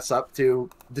leaves less up to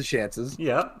the chances.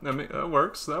 Yeah, I mean, that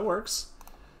works.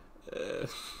 Okay,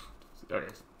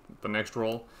 the next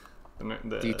roll. The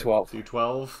D12.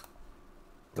 D12.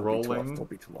 Rolling. Don't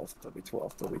be 12.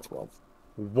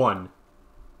 1.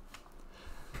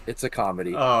 It's a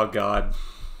comedy. Oh, God.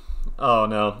 Oh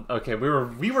no. Okay, we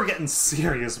were getting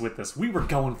serious with this. We were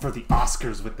going for the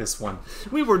Oscars with this one.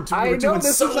 We were doing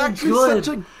so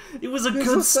good. It was a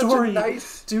good story.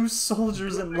 Two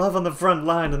soldiers in love on the front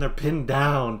line, and they're pinned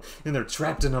down, and they're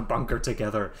trapped in a bunker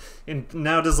together. And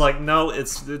now just like, no,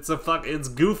 it's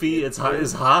goofy. It's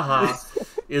haha.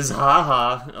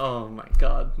 Oh my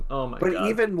god. But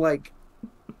even like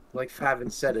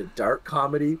Favin said, a dark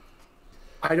comedy.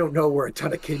 I don't know where a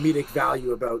ton of comedic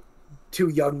value about two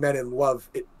young men in love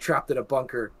trapped in a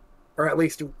bunker, or at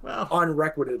least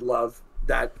unrequited love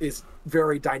that is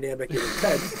very dynamic and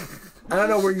intense. I don't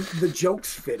know where the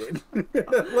jokes fit in.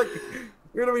 Like,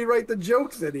 you're gonna write the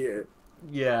jokes in here.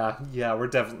 Yeah, we're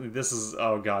definitely. This is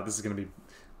gonna be.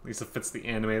 At least it fits the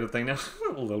animated thing now.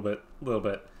 a little bit.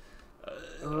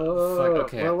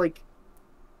 Okay. Well, like,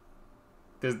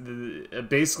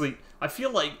 basically, I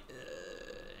feel like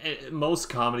most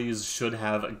comedies should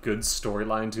have a good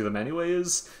storyline to them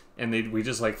anyways, and we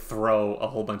just like throw a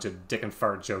whole bunch of dick and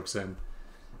fart jokes in.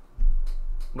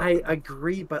 I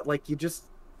agree, but like,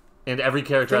 and every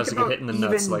character has to get hit in the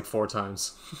nuts like 4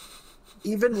 times.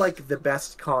 Even like the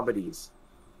best comedies,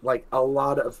 like a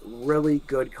lot of really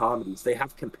good comedies, they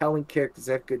have compelling characters,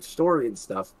 they have good story and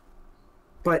stuff,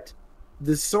 but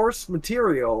the source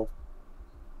material,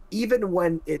 even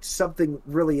when it's something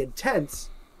really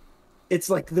intense, it's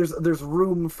like there's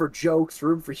room for jokes,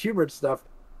 room for humor and stuff.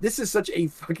 This is such a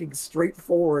fucking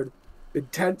straightforward,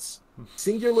 intense,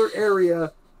 singular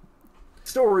area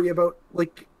story about,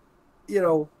 like, you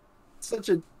know, such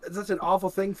an awful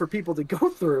thing for people to go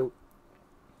through.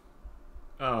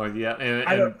 Oh yeah, I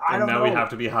and don't now we know. have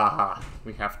to be haha.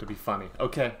 We have to be funny.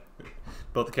 Okay.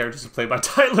 Both the characters are played by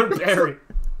Tyler Perry.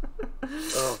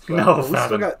 Oh, God. No, Well,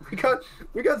 Fathom.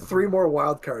 we got 3 more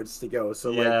wild cards to go.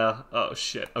 So like, Yeah. Oh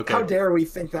shit. Okay. how dare we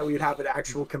think that we'd have an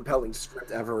actual compelling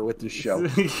script ever with this show?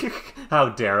 How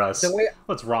dare us? The way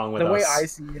What's wrong with the way us? I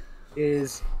see it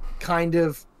is kind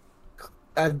of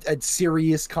a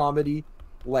serious comedy.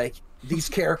 Like these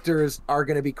characters are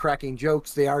going to be cracking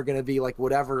jokes. They are going to be like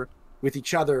whatever with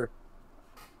each other.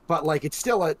 But like it's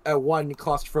still a one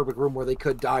claustrophobic room where they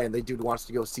could die, and the dude wants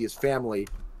to go see his family.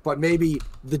 But maybe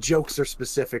the jokes are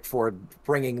specific for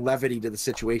bringing levity to the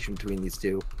situation between these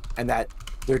two, and that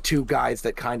they're two guys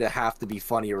that kind of have to be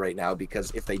funny right now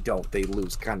because if they don't, they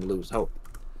kind of lose hope.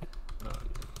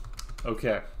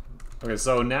 Okay. Okay,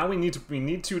 so now we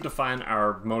need to define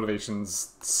our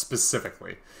motivations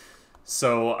specifically.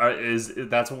 So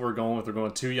that's what we're going with? We're going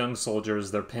with 2 young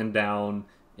soldiers. They're pinned down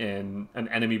in an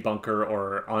enemy bunker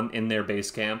or in their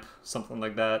base camp, something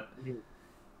like that.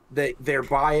 They're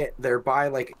by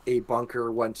like a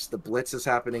bunker once the Blitz is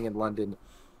happening in London.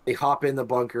 They hop in the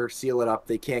bunker, seal it up.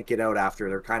 They can't get out after.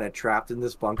 They're kind of trapped in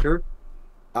this bunker,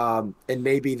 and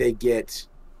maybe they get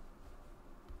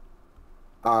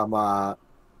I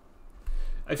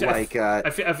feel like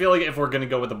if we're gonna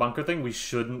go with the bunker thing, we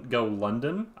shouldn't go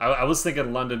London. I was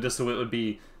thinking London just so it would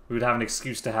be we would have an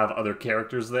excuse to have other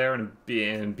characters there and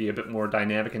be a bit more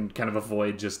dynamic and kind of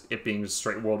avoid just it being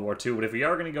straight World War II. But if we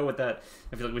are gonna go with that,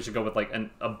 I feel like we should go with like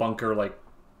a bunker like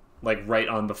right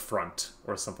on the front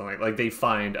or something like they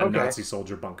find a Nazi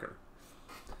soldier bunker.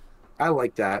 I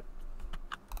like that.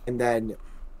 And then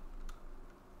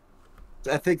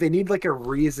I think they need like a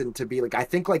reason to be like I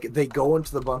think like they go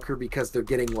into the bunker because they're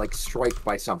getting like striked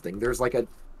by something. There's like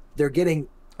they're getting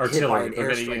artillery. Hit by an They're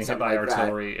getting hit by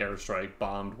artillery, airstrike,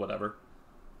 bombed, whatever.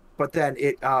 But then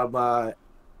it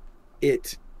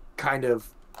kind of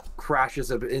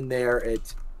crashes up in there.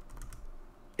 It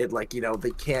like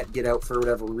they can't get out for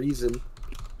whatever reason,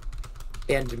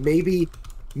 and maybe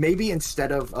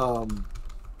instead of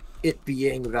it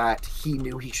being that he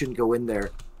knew he shouldn't go in there,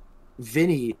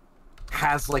 Vinny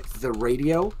has like the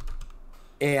radio,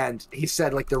 and he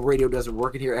said like the radio doesn't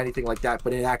work in here, anything like that.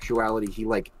 But in actuality, he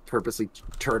like purposely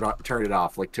turned it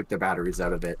off, like took the batteries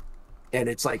out of it, and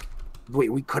it's like,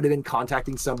 wait, we could have been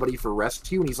contacting somebody for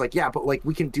rescue, and he's like, yeah, but like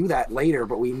we can do that later.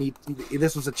 But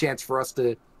this was a chance for us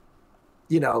to,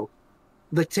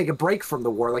 like take a break from the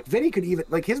war. Like Vinny could even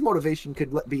like his motivation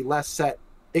could be less set.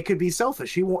 It could be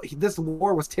selfish. This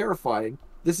war was terrifying.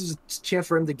 This is a chance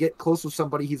for him to get close with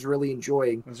somebody he's really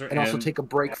enjoying, and also take a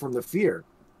break from the fear.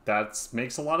 That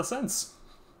makes a lot of sense.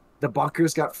 The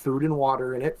bunker's got food and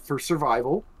water in it for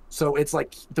survival, so it's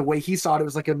like the way he saw it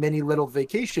was like a mini little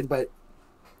vacation. But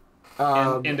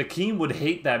and Akeem would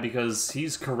hate that because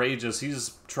he's courageous.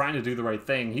 He's trying to do the right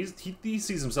thing. He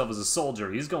sees himself as a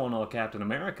soldier. He's going all Captain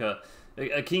America.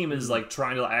 Akeem is like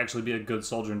trying to actually be a good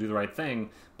soldier and do the right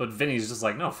thing. But Vinny's just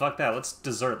like, no, fuck that. Let's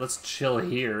desert. Let's chill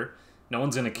here. No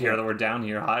one's gonna care that we're down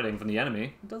here hiding from the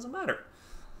enemy. It doesn't matter.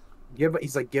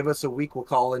 He's like, give us a week. We'll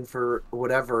call in for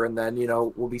whatever, and then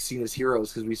we'll be seen as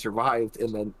heroes because we survived.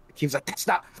 And then Akeem's like,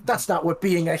 that's not what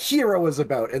being a hero is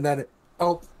about. And then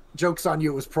joke's on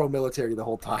you, it was pro-military the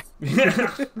whole time.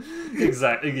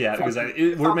 Exactly. Yeah,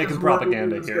 exactly. We're making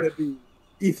propaganda here.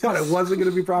 You thought it wasn't going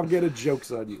to be propaganda?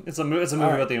 Joke's on you. It's a movie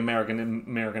about the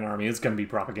American army. It's going to be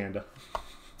propaganda.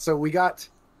 So they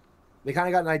kind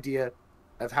of got an idea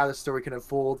of how the story can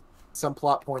unfold. Some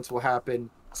plot points will happen.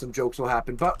 Some jokes will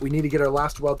happen. But we need to get our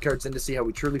last wild cards in to see how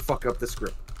we truly fuck up the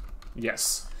script.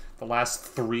 Yes. The last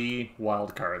 3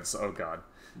 wild cards. Oh, God.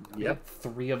 Yep.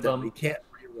 3 of them. We can't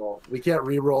reroll. We can't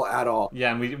reroll at all.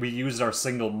 Yeah, and we used our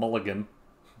single mulligan.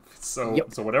 So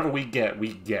so whatever we get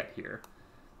here.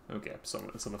 Okay, so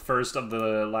the first of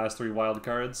the last 3 wild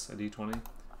cards, a d20.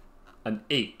 An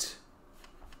 8.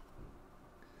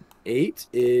 8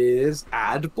 is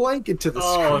add blank into the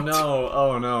script.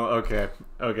 Oh no, okay.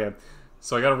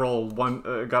 So I gotta roll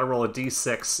a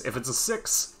d6. If it's a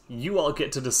 6, you all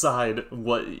get to decide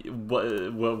what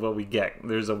we get.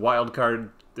 There's wild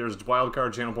card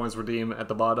channel points redeem at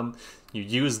the bottom. You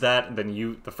use that, and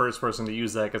then the first person to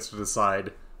use that gets to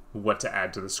decide what to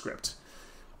add to the script.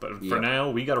 But for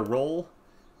now, we gotta roll.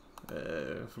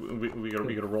 We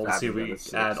gotta roll to see if we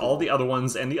add all the other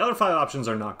ones, and the other 5 options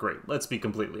are not great. Let's be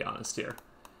completely honest here.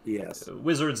 Yes.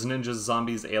 Wizards, ninjas,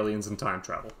 zombies, aliens, and time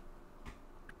travel.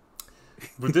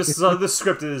 This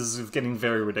script is getting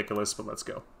very ridiculous, but let's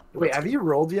go. Wait, have you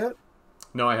rolled yet?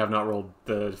 No, I have not rolled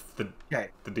the Okay.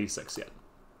 d6 yet.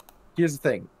 Here's the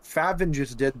thing. Favin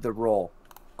just did the roll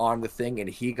on the thing, and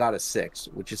he got a 6,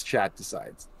 which is chat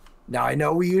decides. Now, I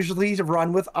know we usually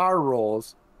run with our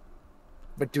rolls,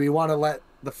 but do we want to let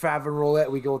the Favin roll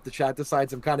it? We go with the chat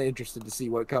decides. I'm kind of interested to see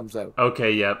what comes out.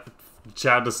 Okay, yep.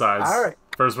 Chad decides. All right.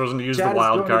 First person to use Chad the is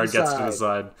wild going to card gets to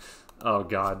decide. decide. Oh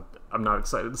god, I'm not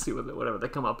excited to see whatever they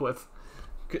come up with.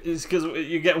 It's because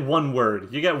you get one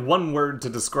word. You get one word to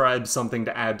describe something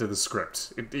to add to the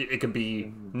script. It could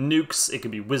be nukes, it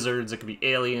could be wizards, it could be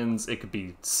aliens, it could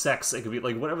be sex, it could be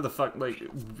like whatever the fuck. Like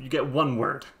you get one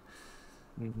word.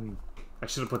 Mm-hmm. I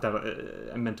should have put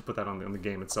that. I meant to put that on the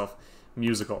game itself.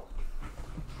 Musical.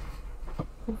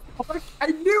 I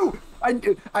knew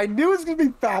it was gonna be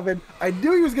Favin. I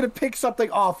knew he was gonna pick something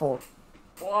awful.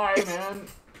 Why, man?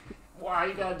 Why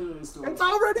you gotta do this to It's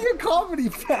already a comedy,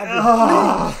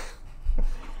 Favin.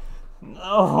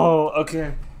 No.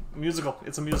 Okay. Musical.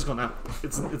 It's a musical now.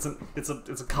 It's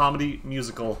a comedy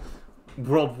musical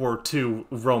World War II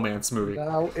romance movie.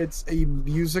 Now it's a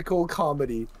musical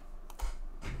comedy.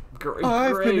 Great.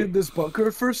 I've been in this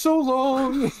bunker for so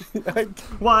long.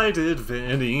 Why did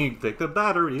Vinny take the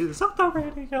batteries off the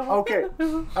radio? Okay.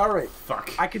 All right.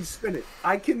 Fuck. I can spin it.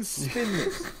 I can spin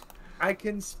this. I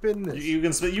can spin this. You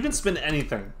can spin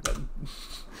anything.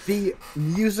 The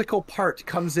musical part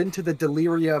comes into the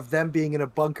deliria of them being in a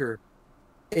bunker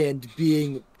and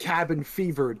being cabin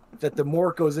fevered, that the more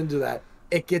it goes into that,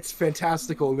 it gets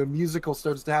fantastical and the musical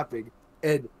starts to happen.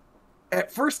 And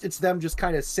at first it's them just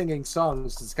kind of singing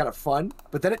songs. It's kind of fun,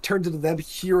 but then it turns into them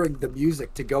hearing the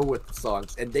music to go with the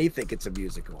songs, and they think it's a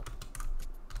musical.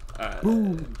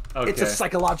 Boom. Okay. It's a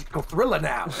psychological thriller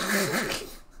now.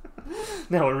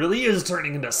 No, it really is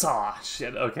turning into Saw.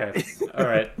 Shit, okay.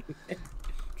 Alright.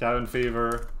 Cabin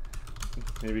fever.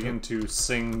 They begin to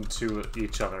sing to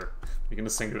each other. Begin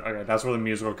to sing. Okay, that's where the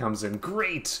musical comes in.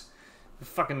 Great!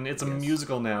 Fucking, it's a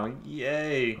musical now.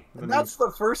 Yay! That's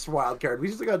the first wild card. We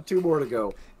still got 2 more to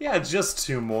go. Yeah, just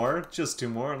 2 more. Just 2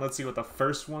 more. And let's see what the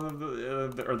first one of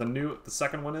the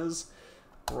second one is.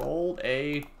 Rolled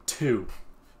a 2.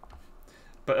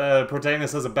 But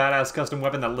protagonist has a badass custom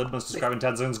weapon that Lid must describe in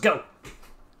 10 seconds. Go!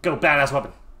 Go, badass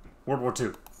weapon. World War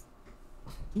II.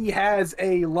 He has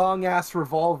a long-ass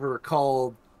revolver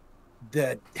called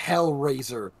the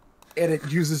Hellraiser, and it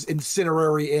uses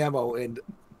incinerary ammo, and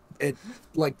it,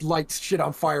 like, lights shit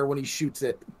on fire when he shoots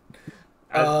it.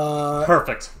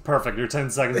 Perfect. Perfect. Your 10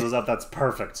 seconds is up. That's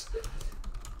perfect.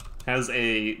 Has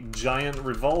a giant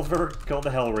revolver called the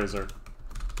Hellraiser.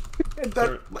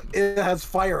 It has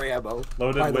fire ammo,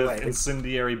 Loaded by the with way.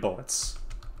 incendiary bullets.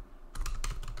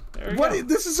 There you What? go.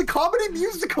 This is a comedy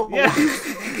musical. Yeah.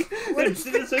 What is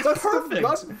It's this custom perfect.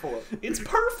 gun for? It's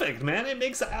perfect, man. It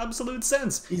makes absolute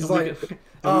sense. He's And we like, get-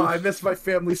 oh, I miss my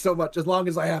family so much. As long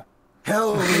as I have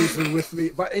Hellraiser with me,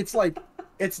 but it's like,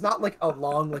 it's not like a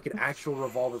long, like an actual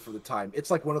revolver for the time. It's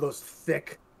like one of those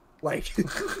thick, like, you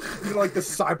know, like the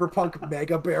cyberpunk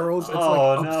mega barrels. It's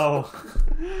oh like, no.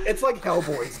 It's like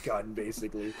Hellboy's gun,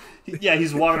 basically. Yeah,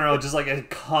 he's walking around with just like a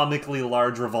comically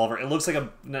large revolver. It looks like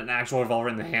an actual revolver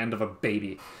in the hand of a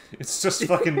baby. It's just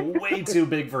fucking way too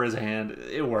big for his hand.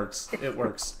 It works. It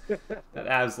works. That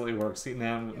absolutely works.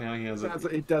 Now he has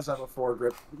it. He does have a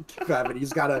foregrip, Kevin.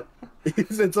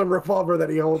 It's a revolver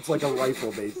that he holds like a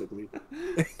rifle, basically.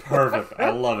 Perfect. I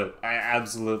love it. I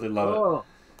absolutely love it.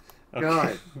 Oh,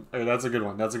 God. Okay, that's a good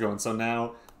one. That's a good one. So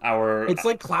now our It's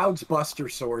like Cloud's Buster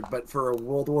Sword, but for a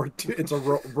World War II. It's a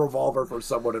revolver for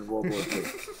someone in World War II.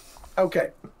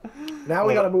 Okay. Now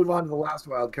we got to move on to the last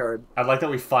wild card. I like that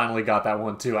we finally got that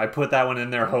one too. I put that one in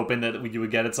there hoping that you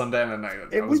would get it someday, and I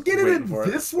If was we get it waiting in for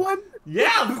this one?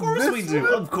 Yeah, of course we This do.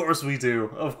 one? Of course we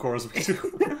do. Of course we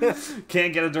do.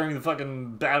 Can't get it during the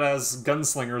fucking badass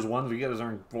gunslingers one. We get it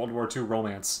during World War II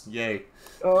romance. Yay.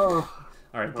 Oh.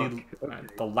 All right, Okay.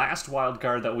 the last wild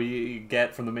card that we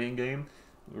get from the main game,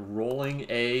 rolling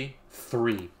a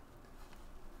 3.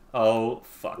 Oh,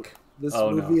 fuck. This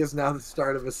Oh, movie no. is now the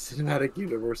start of a cinematic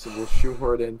universe, and we'll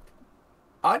shoehorn in.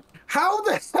 How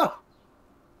the hell?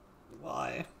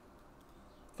 Why?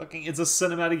 Fucking, it's a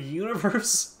cinematic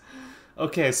universe?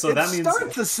 Okay, so that means...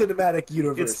 starts a cinematic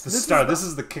universe. It's the start. This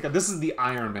is the kick. This is the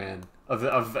Iron Man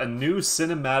of a new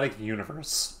cinematic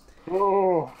universe.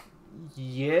 Oh.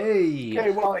 Yay!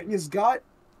 Okay, well, he's got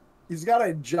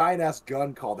a giant ass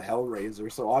gun called Hellraiser,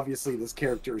 so obviously this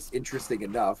character is interesting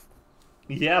enough.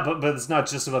 Yeah, but it's not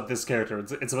just about this character.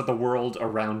 It's about the world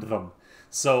around them.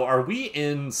 So, are we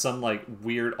in some like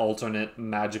weird alternate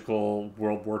magical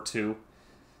World War II?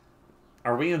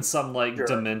 Are we in some like Sure.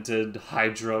 demented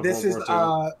Hydra This is World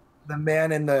War II? the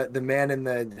man in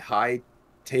the high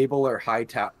table or high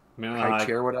Man in the high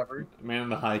chair, whatever. Man in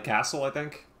the High Castle, I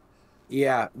think.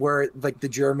 Yeah, where like the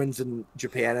Germans and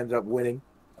Japan ended up winning.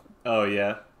 Oh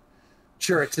yeah.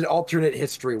 Sure, it's an alternate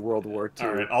history World War All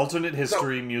Two. right. Alternate So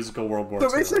history musical World War so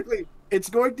Two. basically it's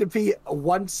going to be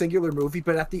one singular movie,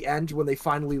 but at the end when they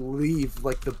finally leave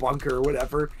like the bunker or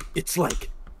whatever, it's like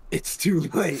it's too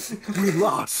late. We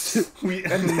lost. We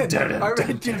And then dun, dun, our dun,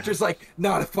 dude's dun. just like,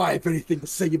 not if I have anything to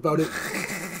say about it.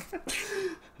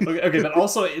 Okay, but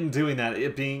also in doing that,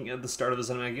 it being at the start of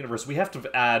the cinematic universe, we have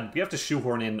to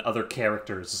shoehorn in other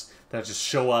characters that just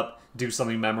show up, do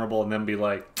something memorable, and then be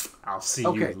like, "I'll see you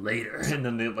Okay. later," and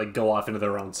then they like go off into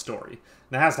their own story. And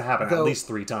that has to happen at Though least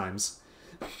 3 times.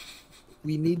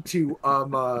 we need to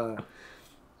on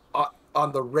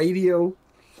the radio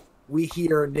we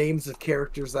hear names of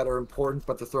characters that are important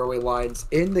but the throwaway lines.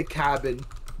 In the cabin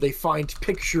they find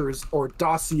pictures or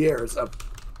dossiers of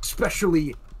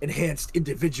specially enhanced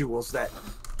individuals that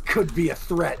could be a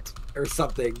threat or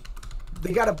something.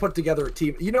 They got to put together a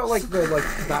team, you know, like the like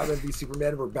Batman v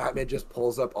Superman, where Batman just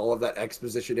pulls up all of that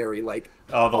expositionary like,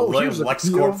 Oh, the here's a view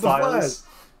LexCorp of the flag. files.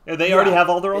 Yeah, they already Yeah, have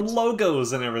all their own it's-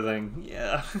 logos and everything.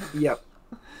 Yeah. Yep.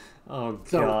 Oh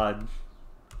So- God.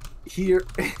 Here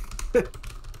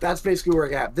that's basically where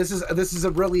I at. This is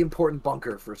a really important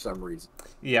bunker for some reason.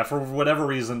 Yeah, for whatever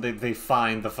reason, they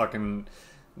find the fucking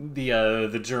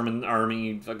the German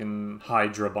army fucking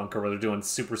Hydra bunker where they're doing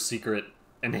super secret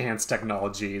enhanced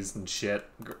technologies and shit.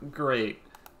 Great,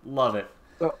 love it.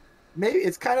 So maybe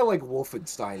it's kind of like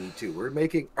Wolfenstein too. We're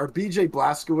making our BJ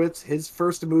Blazkowicz. His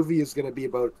first movie is going to be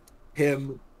about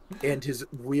him and his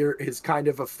kind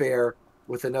of affair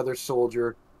with another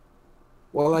soldier.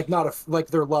 Well, like not a like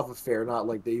their love affair, not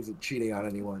like he's cheating on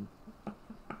anyone.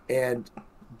 And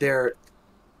they're,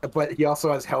 but he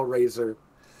also has Hellraiser.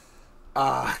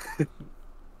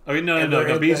 Okay, no, And no, they're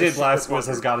no. in BJ this Blazkowicz bunker.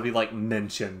 has got to be like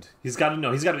mentioned. He's got to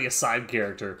know. He's got to be a side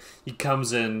character. He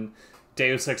comes in,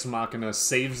 Deus Ex Machina,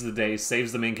 saves the day,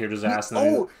 saves the main character's ass. And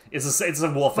then Oh! it's a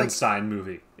Wolfenstein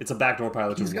movie. It's a backdoor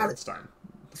pilot to He's got it. Wolfenstein.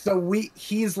 So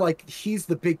he's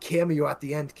the big cameo at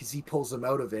the end because he pulls him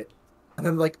out of it. And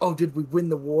then like, oh, did we win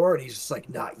the war? And he's just like,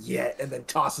 not yet. And then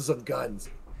tosses him guns.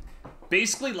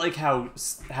 Basically, like how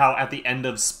at the end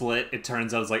of Split, it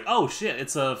turns out it's like, oh shit,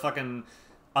 it's a fucking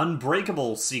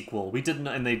Unbreakable sequel. We didn't,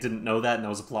 and they didn't know that, and that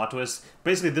was a plot twist.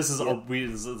 Basically, this is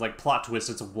it's like plot twist.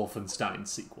 It's a Wolfenstein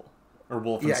sequel or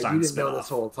Wolfenstein Yeah, you didn't spin-off. know this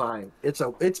whole time. It's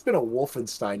been a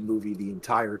Wolfenstein movie the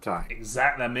entire time.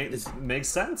 Exactly, that makes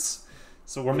sense.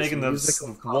 So we're making the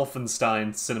musical Wolfenstein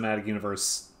cinematic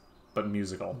universe, but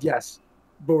musical. Yes,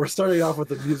 but we're starting off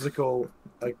with a musical,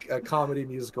 a comedy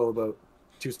musical about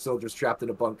two soldiers trapped in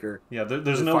a bunker. Yeah,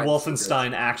 there's To no find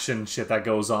Wolfenstein action shit that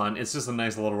goes on. It's just a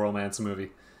nice little romance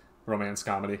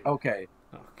comedy. Okay,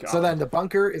 Oh, God. so then the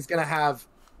bunker is going to have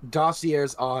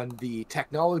dossiers on the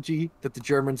technology that the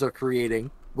Germans are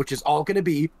creating, which is all going to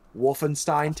be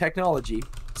Wolfenstein technology.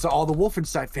 So all the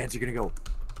Wolfenstein fans are going to go,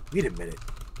 wait a minute,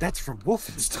 that's from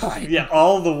Wolfenstein. Yeah,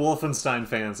 all the Wolfenstein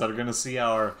fans that are going to see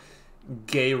our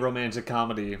gay romantic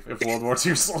comedy of World War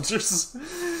II soldiers.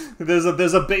 There's a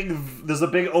big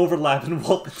overlap in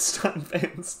Wolfenstein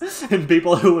fans and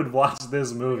people who would watch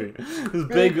this movie. There's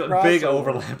big crossover.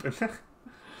 overlap.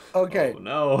 Okay, Oh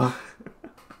no.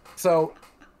 so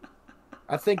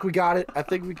I think we got it. I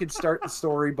think we could start the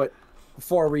story, but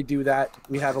before we do that,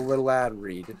 we have a little ad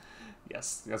read.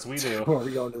 Yes, we do. Before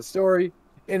we go into the story,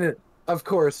 and of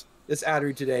course, this ad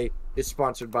read today is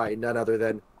sponsored by none other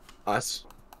than us.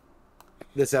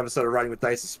 This episode of Riding with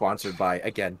Dice is sponsored by,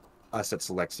 again, us at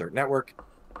Select Start Network.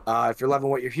 If you're loving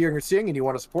what you're hearing or seeing and you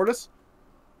want to support us,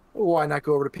 why not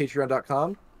go over to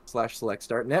patreon.com/Select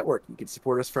Start Network. You can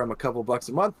support us from a couple bucks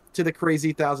a month to the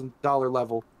crazy $1,000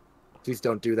 level. Please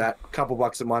don't do that. A couple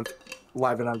bucks a month,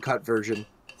 live and uncut version.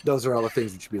 Those are all the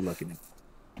things you should be looking at.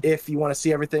 If you want to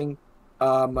see everything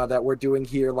that we're doing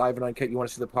here live and uncut, you want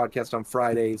to see the podcast on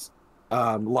Fridays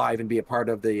live and be a part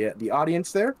of the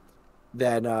audience there,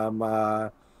 then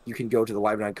you can go to the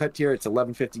live and uncut tier. It's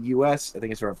 $11.50 US. I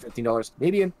think it's around $15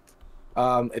 Canadian.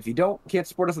 If you can't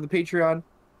support us on the Patreon,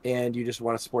 and you just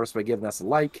want to support us by giving us a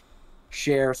like,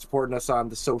 share, supporting us on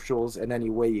the socials in any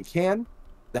way you can,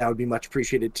 that would be much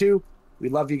appreciated too. We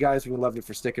love you guys. We love you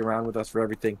for sticking around with us for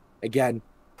everything. Again,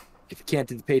 if you can't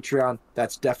do the Patreon,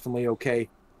 that's definitely okay.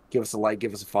 Give us a like,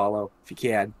 give us a follow. If you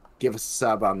can, give us a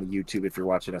sub on the YouTube if you're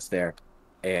watching us there.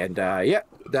 And yeah,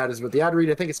 that is what the ad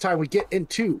read. I think it's time we get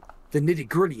into the nitty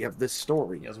gritty of this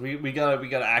story. Yes, we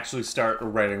gotta actually start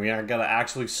writing. We gotta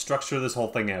actually structure this whole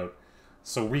thing out.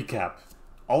 So recap: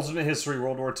 alternate history,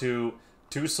 World War II.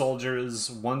 Two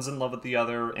soldiers, one's in love with the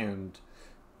other, and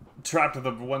trapped with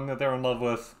the one that they're in love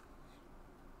with.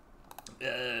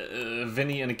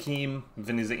 Vinny and Akeem.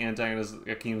 Vinny's the antagonist,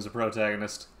 Akeem's the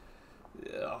protagonist.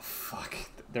 Oh, fuck.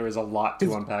 There is a lot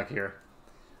to unpack here.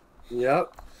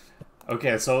 Yep.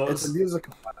 Okay, so... It's a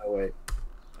musical, by the way.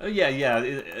 Yeah.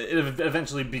 It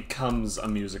eventually becomes a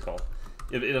musical.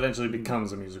 It eventually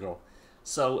becomes a musical.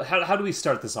 So, how do we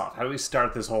start this off? How do we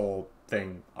start this whole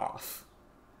thing off?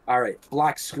 Alright,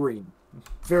 black screen.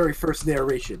 Very first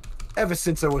narration. Ever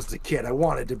since I was a kid, I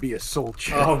wanted to be a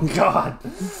soldier. Oh, God!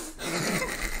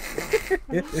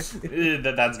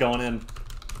 That's going in.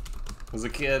 As a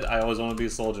kid, I always wanted to be a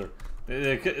soldier.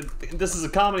 This is a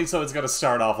comedy, so it's got to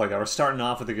start off like that. We're starting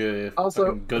off with a good,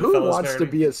 Also, Goodfellas who wants parody.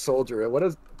 to be a soldier? What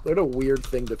a weird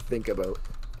thing to think about.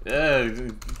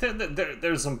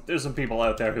 There's some people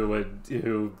out there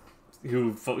who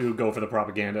go for the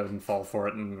propaganda and fall for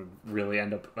it and really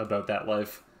end up about that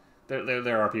life.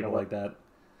 There are people like that.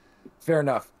 Fair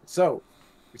enough. So,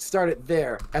 we started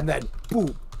there, and then,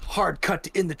 boom, hard cut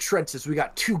to in the trenches. We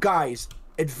got two guys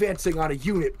advancing on a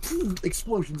unit. Boom,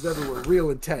 explosions everywhere,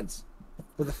 real intense.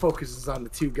 But the focus is on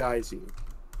the two guys here.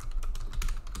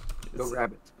 No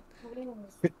rabbit.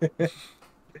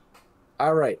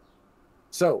 All right.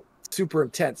 So, super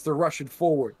intense. They're rushing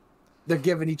forward. They're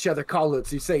giving each other call-outs.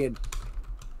 He's saying,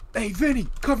 "Hey, Vinny,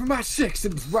 cover my six,"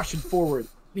 and he's rushing forward.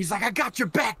 He's like, "I got your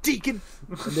back, Deacon."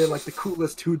 And they're like the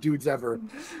coolest two dudes ever.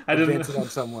 Advancing on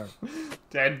somewhere.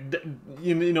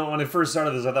 You know, when I first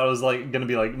started this, I thought it was like gonna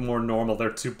be like more normal.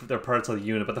 They're parts of the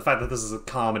unit, but the fact that this is a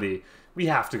comedy, we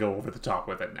have to go over the top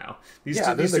with it now. These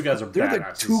two guys are they're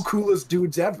badasses. the two coolest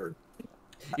dudes ever.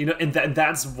 You know, and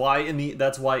that's why in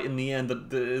the end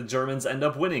the Germans end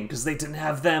up winning, because they didn't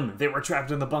have them. They were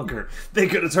trapped in the bunker. They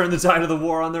could have turned the tide of the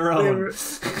war on their own.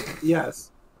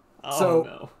 Yes. Oh, so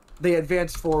no. They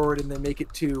advance forward and they make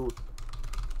it to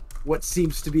what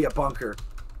seems to be a bunker.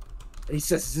 And he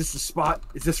says, "Is this the spot?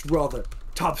 Is this where all the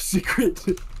top secret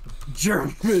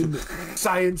German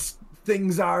science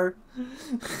things are?"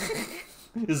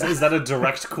 Is that a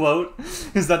direct quote?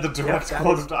 Is that the direct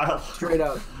quote of dialogue? Straight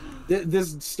up.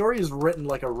 This story is written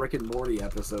like a Rick and Morty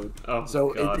episode. Oh,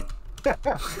 so God.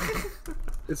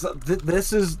 This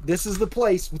is the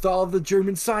place with all the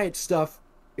German science stuff,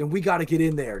 and we got to get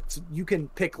in there. So you can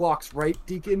pick locks, right,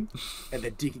 Deacon? And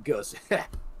then Deacon goes,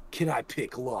 "Can I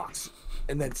pick locks?"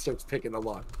 And then starts picking the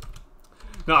lock.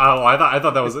 No, I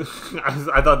thought that was.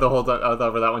 I thought the whole time. I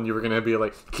thought for that one you were gonna be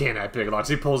like, "Can I pick locks?"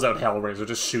 He pulls out Hellraiser,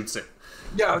 just shoots it.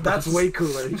 Yeah, that's way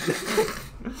cooler.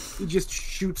 He just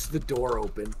shoots the door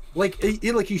open, like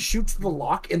he shoots the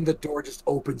lock, and the door just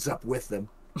opens up with them.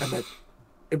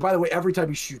 And by the way, every time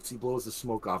he shoots, he blows the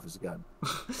smoke off his gun.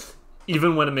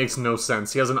 Even when it makes no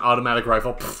sense, he has an automatic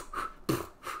rifle.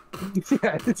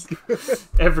 Yeah,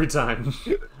 Every time.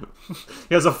 He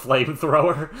has a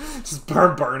flamethrower. Just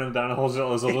burn him down. A whole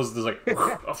just like.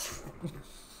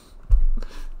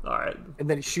 All right. And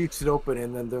then he shoots it open,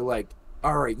 and then they're like,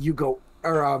 "All right, you go."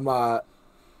 Or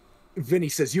Vinny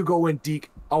says, "You go in,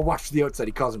 Deke. I'll watch the outside."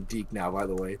 He calls him Deke now, by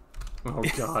the way. Oh,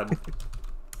 God.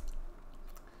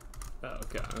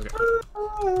 Okay.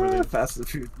 Fast and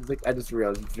Furious. Like, I just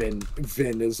realized Vin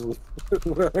is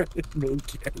where his main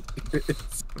character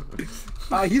is.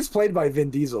 He's played by Vin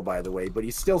Diesel, by the way, but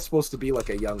he's still supposed to be like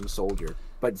a young soldier.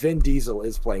 But Vin Diesel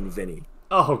is playing Vinny.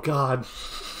 Oh, God.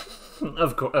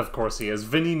 Of course he is.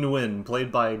 Vinny Nguyen,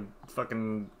 played by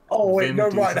fucking... Oh, wait, Vin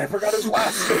never Diesel. mind. I forgot his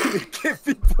last name. It can't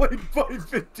be played by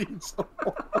Vin Diesel.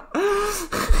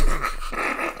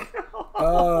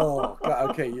 Oh,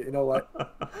 God. Okay, you know what?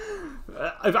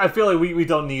 I feel like we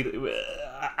don't need...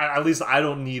 At least I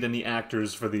don't need any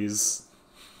actors for these.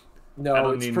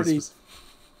 No, it's pretty...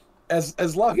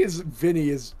 As long as Vinny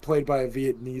is played by a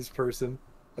Vietnamese person,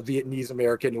 a Vietnamese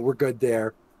American, we're good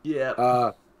there.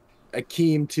 Yeah.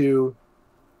 Akeem too.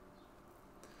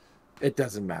 It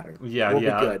doesn't matter. Yeah, we'll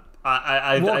yeah. be good.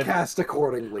 We'll cast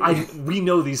accordingly. We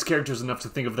know these characters enough to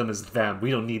think of them as them.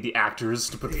 We don't need the actors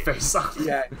to put the face on.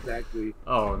 Yeah, exactly.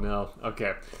 Oh, no.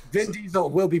 Okay. Vin Diesel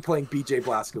will be playing BJ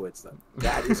Blazkowicz, though.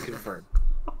 That is confirmed.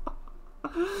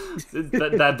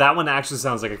 that one actually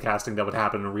sounds like a casting that would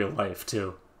happen in real life,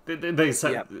 too. They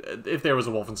said if there was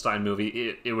a Wolfenstein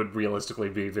movie, it would realistically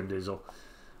be Vin Diesel.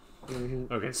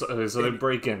 Mm-hmm. Okay, so they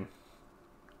break in.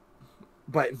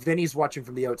 But Vinny's watching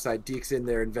from the outside. Deke's in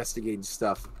there investigating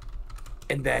stuff.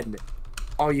 And then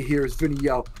all you hear is Vinny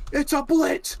yell, "It's a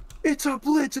blitz! It's a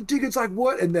blitz!" And Deacon's like,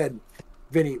 "What?" And then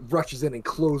Vinny rushes in and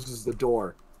closes the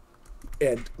door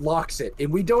and locks it.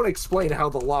 And we don't explain how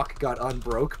the lock got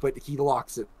unbroke, but he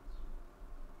locks it.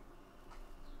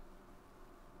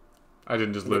 I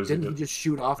didn't just lose you. Didn't he just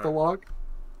shoot off the lock?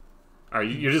 Alright,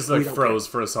 you just like froze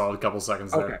for a solid couple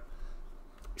seconds there. Okay.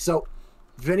 So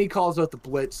Vinny calls out the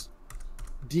blitz.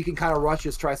 Deacon kind of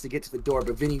rushes, tries to get to the door,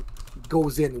 but Vinny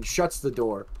goes in and shuts the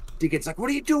door. Deacon's like, "What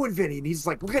are you doing, Vinny?" And he's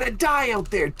like, "We're gonna die out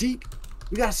there, Deke.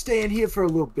 We gotta stay in here for a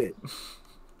little bit."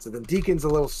 So then Deacon's a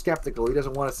little skeptical. He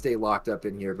doesn't want to stay locked up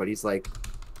in here, but he's like,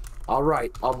 "All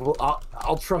right,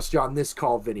 I'll trust you on this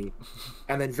call, Vinny."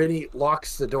 And then Vinny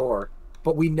locks the door,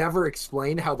 but we never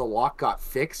explain how the lock got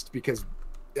fixed because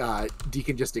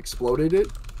Deacon just exploded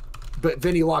it. But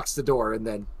Vinny locks the door and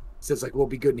then says, like, "We'll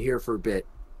be good in here for a bit."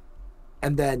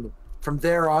 And then from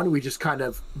there on, we just kind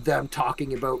of them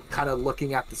talking about kind of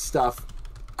looking at the stuff,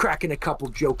 cracking a couple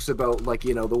jokes about, like,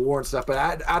 the war and stuff.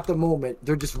 But at the moment,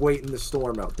 they're just waiting the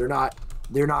storm out. They're not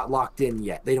locked in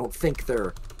yet. They don't think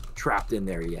they're trapped in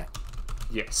there yet.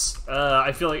 Yes.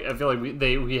 I feel like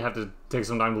we have to take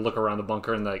some time to look around the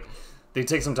bunker, and like they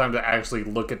take some time to actually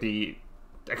look at the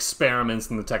experiments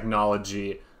and the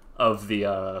technology of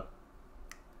the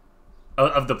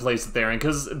place that they're in,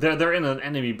 because they're in an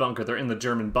enemy bunker. They're in the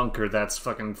German bunker that's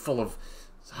fucking full of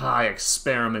high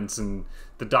experiments and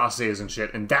the dossiers and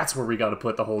shit, and that's where we got to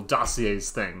put the whole dossiers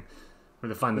thing, where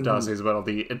they find the dossiers about all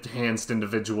the enhanced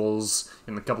individuals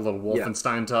and a couple of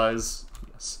Wolfenstein ties.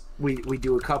 Yes, we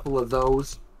do a couple of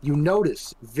those.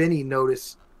 Vinny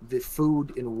noticed the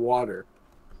food and water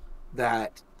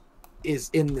that is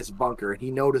in this bunker.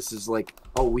 He notices, like,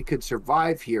 oh, we could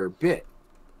survive here a bit.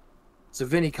 So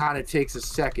Vinny kind of takes a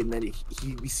second, then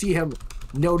we see him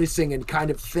noticing and kind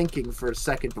of thinking for a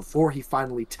second before he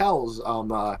finally tells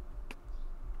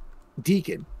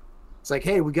Deacon. It's like,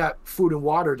 "Hey, we got food and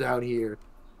water down here,"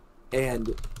 and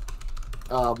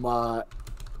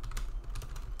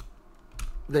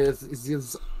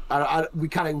we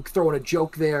kind of throw in a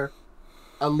joke there,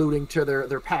 alluding to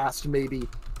their past, maybe,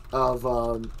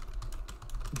 of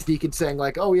Deacon saying,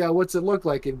 like, "Oh yeah, what's it look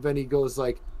like?" And Vinny goes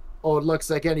like, "Oh, it looks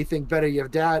like anything better your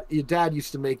dad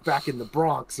used to make back in the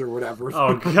Bronx," or whatever.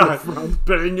 Oh god,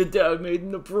 better than your dad made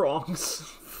in the Bronx.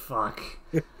 Fuck.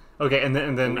 Okay, and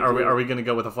then are we gonna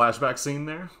go with a flashback scene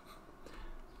there?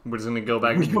 We're just gonna go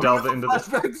back and delve into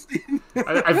this.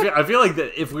 I feel like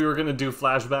that if we were gonna do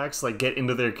flashbacks, like get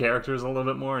into their characters a little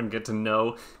bit more and get to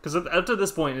know, because up to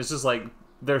this point it's just like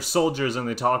they're soldiers and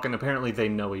they talk and apparently they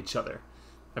know each other.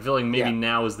 I feel like maybe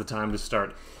now is the time to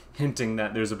start hinting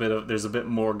that there's a bit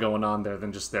more going on there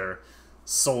than just their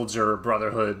soldier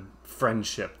brotherhood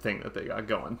friendship thing that they got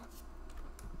going.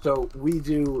 So we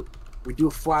do a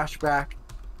flashback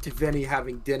to Vinny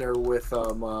having dinner with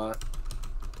the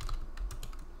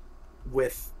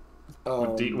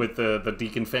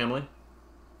Deacon family.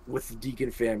 With the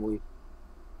Deacon family.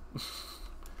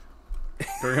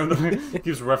 He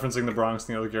keeps referencing the Bronx,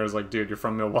 and the other guy is like, "Dude, you're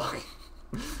from Milwaukee."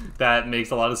 That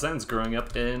makes a lot of sense. Growing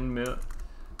up in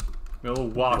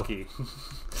Milwaukee.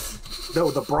 No,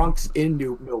 the Bronx in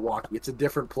Milwaukee. It's a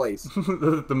different place.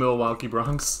 the Milwaukee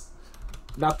Bronx.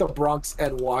 Not the Bronx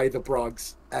NY, the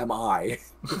Bronx MI.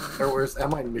 Or where's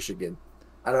MI in Michigan?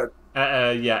 I don't.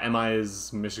 Yeah, MI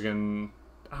is Michigan.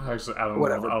 Actually, I don't know.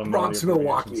 Whatever. I don't Bronx, know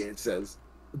Milwaukee. It says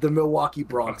the Milwaukee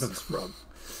Bronx is from.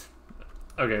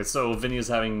 Okay, so Vinny is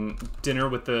having dinner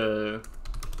with the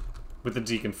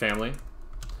Deacon family.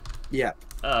 Yeah.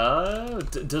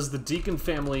 Does the Deacon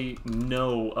family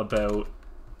know about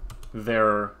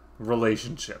their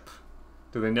relationship?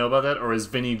 Do they know about that, or is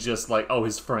Vinny just like, oh,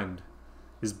 his friend,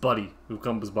 his buddy who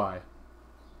comes by,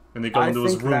 and they go into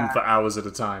his room for hours at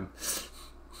a time,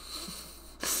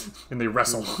 and they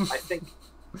wrestle?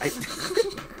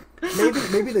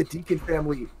 Maybe the Deacon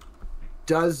family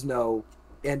does know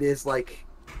and is like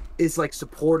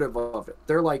supportive of it.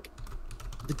 They're like,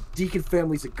 the Deacon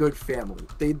family's a good family.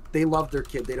 They love their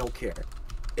kid. They don't care.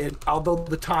 And although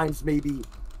the times may be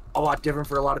a lot different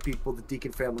for a lot of people, the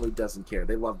Deacon family doesn't care.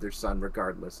 They love their son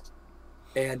regardless.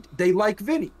 And they like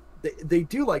Vinny. They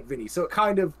do like Vinny. So it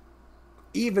kind of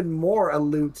even more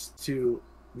alludes to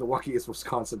Milwaukee is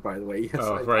Wisconsin, by the way.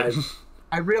 Yes, right.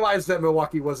 I realized that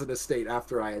Milwaukee wasn't a state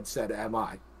after I had said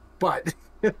MI. But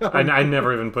I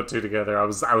never even put two together. I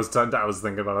was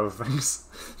thinking about other things.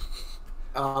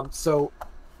 So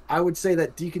I would say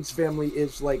that Deacon's family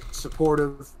is like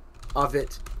supportive of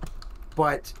it,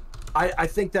 but I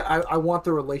think that I want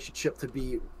the relationship to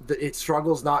be it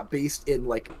struggles not based in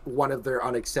like one of their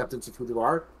unacceptance of who they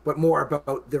are, but more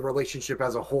about the relationship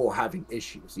as a whole having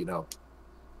issues,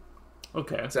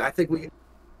 Okay. So I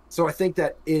think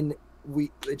that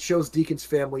it shows Deacon's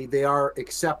family, they are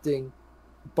accepting,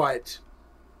 but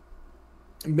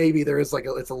maybe there is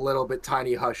it's a little bit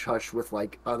tiny hush hush with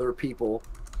like other people.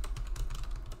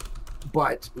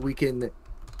 But we can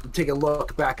take a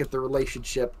look back at the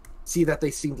relationship, see that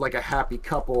they seemed like a happy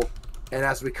couple, and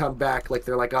as we come back, like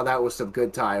they're like, oh, that was some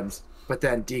good times. But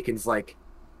then Deacon's like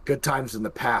good times in the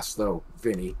past, though,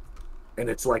 Vinny. And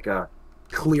it's like a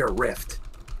clear rift.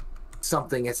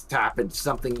 Something has happened.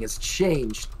 Something has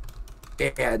changed.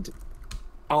 And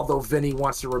although Vinny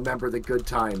wants to remember the good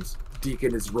times,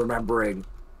 Deacon is remembering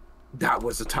that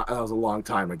was a long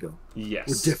time ago. Yes.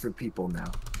 We're different people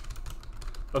now.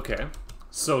 Okay.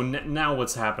 So now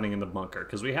what's happening in the bunker?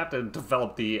 Because we have to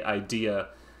develop the idea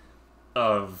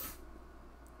of...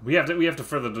 We have to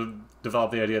further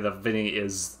develop the idea that Vinny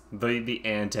is the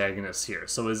antagonist here.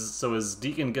 So is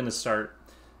Deacon gonna start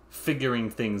figuring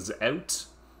things out?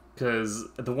 Because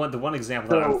the one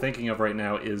example that I'm thinking of right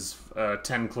now is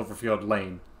 10 Cloverfield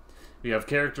Lane. We have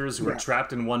characters who are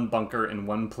trapped in one bunker in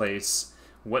one place.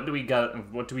 What do we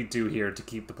do here to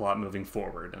keep the plot moving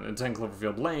forward? And in 10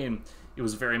 Cloverfield Lane, it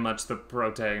was very much the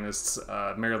protagonist's,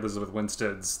 Mary Elizabeth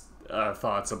Winstead's,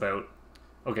 thoughts about,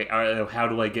 okay, how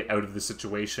do I get out of this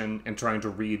situation, and trying to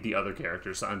read the other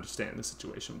characters to understand the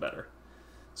situation better.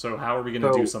 So how are we going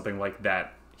to do something like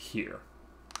that here?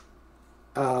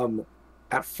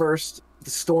 At first,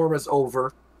 the storm is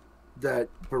over, that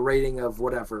berating of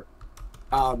whatever.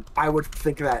 I would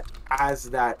think that as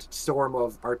that storm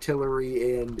of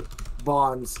artillery and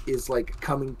bonds is like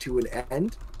coming to an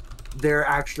end, they're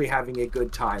actually having a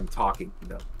good time talking,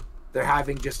 though. They're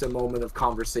having just a moment of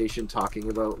conversation talking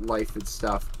about life and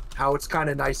stuff. How it's kind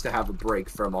of nice to have a break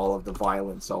from all of the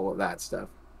violence, all of that stuff.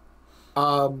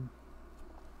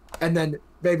 And then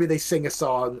maybe they sing a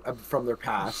song from their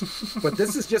past. But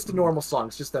this is just a normal song.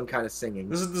 It's just them kind of singing.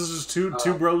 This is two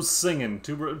bros singing.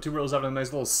 Two bros having a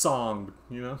nice little song,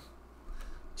 you know?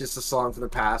 Just a song from the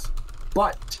past.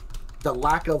 But the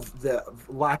lack of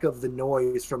the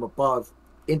noise from above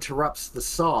interrupts the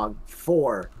song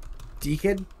for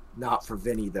Deacon, not for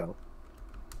Vinny, though.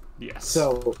 Yes.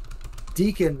 So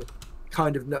Deacon,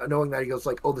 kind of knowing that, he goes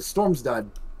like, oh, the storm's done.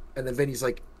 And then Vinny's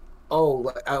like, oh,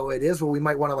 it is? Well, we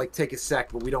might want to like take a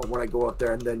sec, but we don't want to go out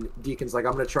there. And then Deacon's like,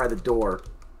 I'm going to try the door.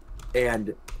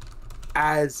 And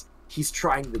as he's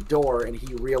trying the door and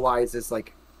he realizes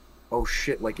like, oh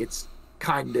shit, like it's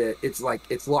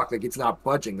locked, like it's not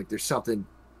budging, like there's something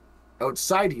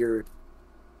outside here.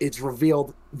 It's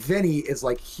revealed Vinny is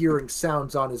like hearing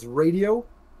sounds on his radio,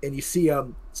 and you see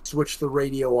him switch the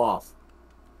radio off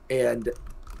and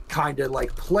kind of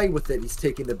like play with it. He's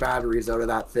taking the batteries out of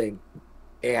that thing.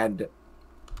 And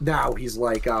now he's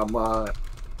like,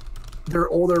 they're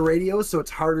older radios, so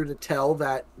it's harder to tell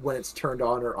that when it's turned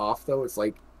on or off, though. It's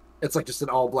like just an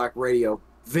all black radio.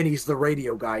 Vinny's the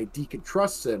radio guy. Deacon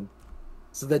trusts him.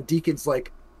 So then Deacon's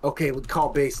like, okay, we'll call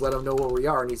base, let him know where we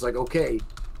are. And he's like, okay.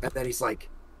 And then he's like,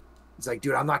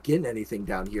 dude, I'm not getting anything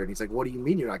down here. And he's like, what do you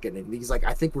mean you're not getting anything? He's like,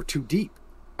 I think we're too deep.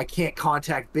 I can't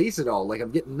contact base at all. Like,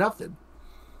 I'm getting nothing.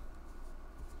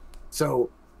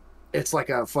 So it's like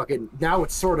a fucking, now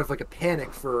it's sort of like a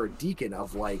panic for Deacon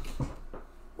of like,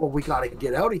 well, we got to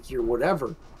get out of here,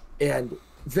 whatever. And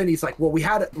Vinny's like, well, we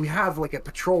have like a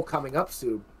patrol coming up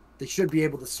soon. They should be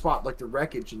able to spot like the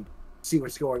wreckage and see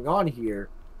what's going on here.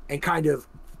 And kind of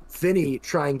Vinny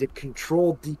trying to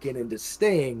control Deacon into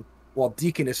staying while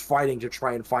Deacon is fighting to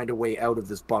try and find a way out of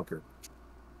this bunker.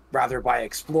 Rather by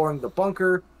exploring the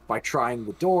bunker, by trying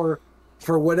the door,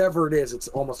 for whatever it is, it's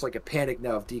almost like a panic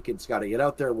now if Deacon's got to get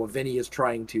out there while Vinny is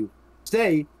trying to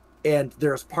stay. And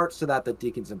there's parts to that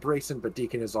Deacon's embracing, but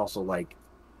Deacon is also like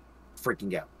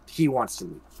freaking out. He wants to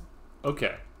leave.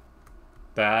 Okay.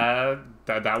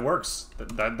 That works.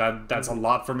 That's a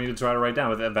lot for me to try to write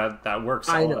down, but that works.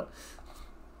 I know.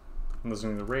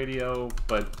 Listening to the radio,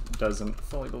 but doesn't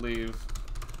fully believe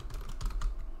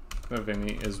that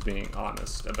Vinny is being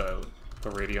honest about the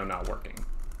radio not working.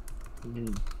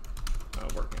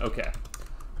 Not working. Okay.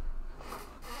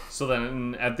 So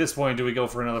then, at this point, do we go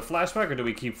for another flashback, or do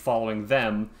we keep following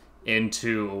them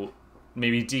into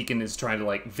maybe Deacon is trying to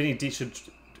like Deacon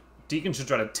should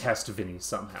try to test Vinny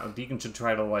somehow. Deacon should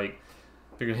try to like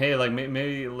figure, hey, like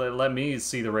maybe let me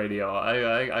see the radio.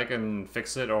 I can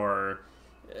fix it, or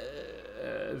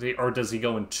does he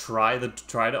go and try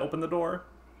to open the door,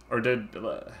 or did?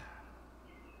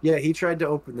 Yeah, he tried to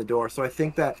open the door. So I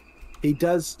think that he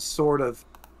does sort of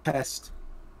test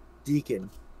Deacon,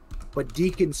 but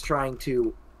Deacon's trying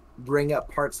to bring up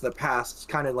parts of the past,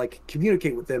 kind of like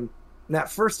communicate with him. And at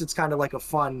first, it's kind of like a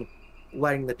fun,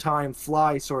 letting the time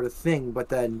fly sort of thing. But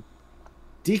then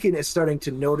Deacon is starting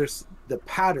to notice the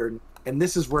pattern, and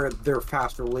this is where their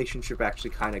past relationship actually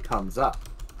kind of comes up.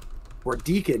 Where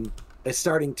Deacon is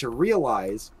starting to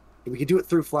realize, and we can do it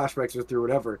through flashbacks or through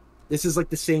whatever, this is like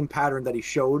the same pattern that he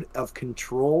showed of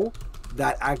control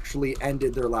that actually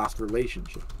ended their last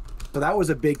relationship. So that was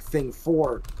a big thing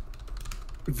for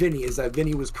Vinny, is that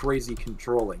Vinny was crazy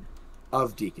controlling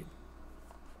of Deacon.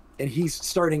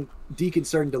 and Deacon's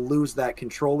starting to lose that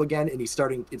control again, and it's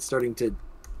starting to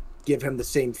give him the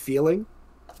same feeling.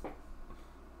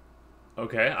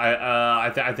 Okay,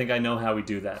 I think I know how we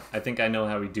do that. I think I know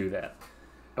how we do that.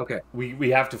 Okay.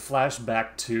 We have to flash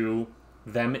back to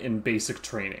them in basic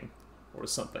training or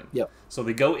something. Yep. So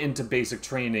they go into basic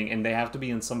training and they have to be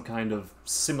in some kind of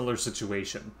similar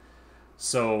situation.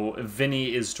 So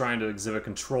Vinny is trying to exhibit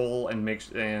control and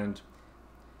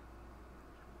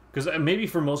because maybe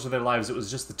for most of their lives it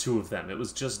was just the two of them. It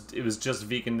was just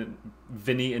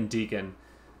Vinny and Deacon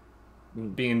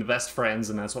being the best friends,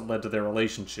 and that's what led to their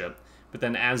relationship. But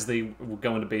then as they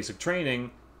go into basic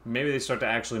training, maybe they start to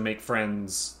actually make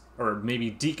friends, or maybe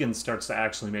Deacon starts to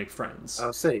actually make friends.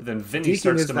 I'll say. Then Vinny Deacon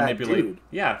starts is to that manipulate. dude.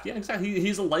 Yeah, exactly.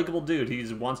 He's a likable dude.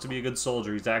 He wants to be a good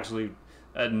soldier. He's actually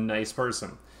a nice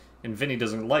person. And Vinny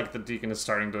doesn't like that Deacon is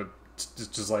starting to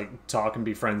just like talk and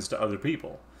be friends to other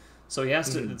people. So he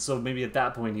has to. So maybe at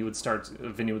that point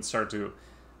Vinny would start to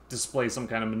display some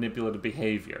kind of manipulative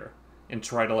behavior and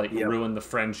try to like ruin the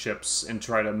friendships and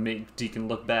try to make Deacon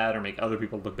look bad or make other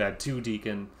people look bad to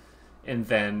Deacon. And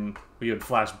then we would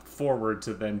flash forward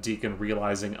to then Deacon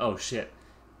realizing, oh shit,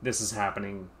 this is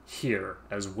happening here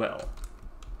as well.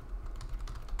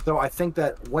 So I think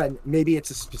that when maybe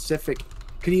it's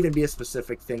could even be a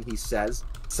specific thing he says,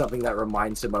 something that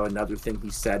reminds him of another thing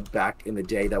he said back in the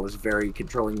day that was very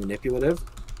controlling, manipulative,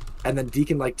 and then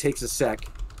Deacon like takes a sec,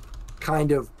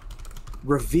 kind of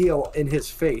reveal in his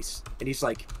face, and he's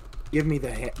like, give me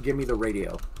the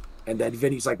radio. And then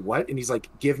Vinny's like, what? And he's like,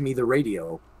 give me the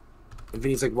radio. And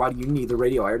Vinny's like, why do you need the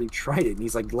radio? I already tried it. And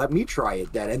he's like, let me try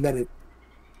it then. And then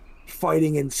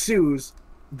fighting ensues.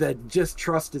 That just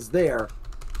trust is there.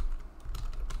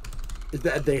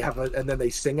 That they have and then they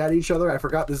sing at each other. I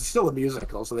forgot this is still a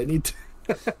musical, so they need to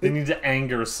they need to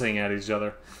anger sing at each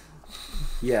other.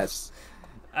 Yes.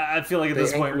 I feel like at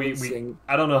this point we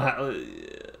I don't know how.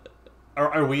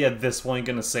 Are we at this point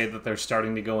going to say that they're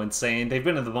starting to go insane? They've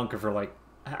been in the bunker for like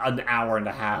an hour and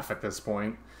a half at this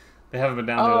point. They haven't been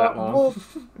down there that long.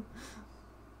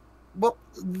 Well,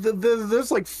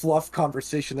 there's like fluff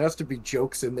conversation. There has to be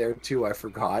jokes in there too. I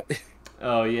forgot.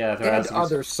 Oh yeah, there and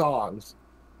other songs,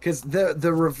 because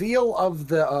the reveal of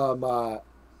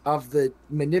the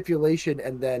manipulation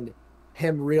and then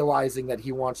him realizing that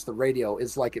he wants the radio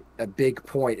is like a big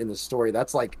point in the story.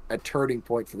 That's like a turning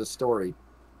point for the story,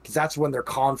 because that's when their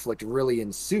conflict really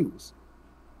ensues.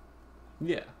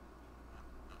 Yeah.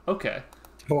 Okay.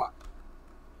 So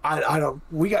I don't.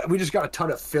 We just got a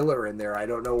ton of filler in there. I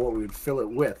don't know what we would fill it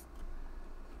with.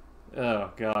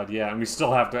 Oh god, yeah, and we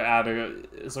still have to add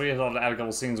so we have to add a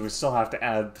couple scenes. We still have to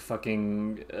add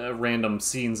fucking random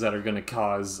scenes that are going to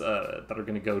cause that are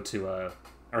going to go to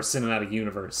our cinematic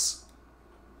universe.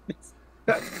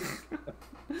 On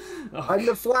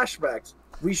the flashbacks,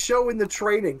 we show in the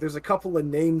training. There's a couple of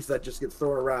names that just get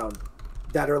thrown around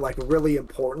that are like really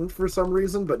important for some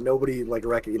reason, but nobody like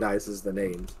recognizes the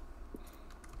names.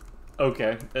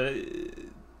 Okay.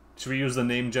 Should we use the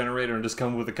name generator and just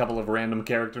come up with a couple of random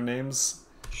character names?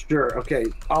 Sure. Okay.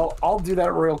 I'll do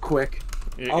that real quick.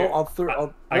 I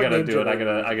gotta do it. I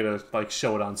gotta like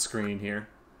show it on screen here.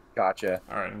 Gotcha.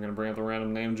 All right. I'm gonna bring up the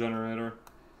random name generator.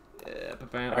 All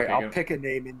right. I'll pick a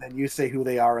name and then you say who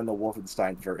they are in the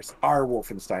Wolfenstein verse. Our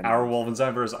Wolfenstein. Our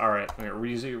Wolfenstein verse. All right.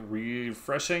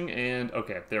 Refreshing and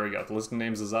okay. There we go. The list of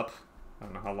names is up. I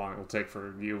don't know how long it will take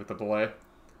for you with the delay.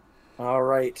 All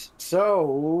right.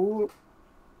 So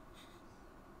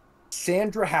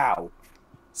Sandra Howe.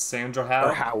 Sandra Howe?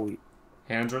 Or Howie.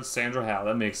 Sandra Howe.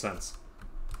 That makes sense.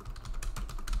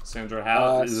 Sandra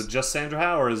Howe. Is it just Sandra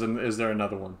Howe, or is there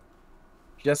another one?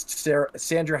 Just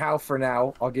Sandra Howe for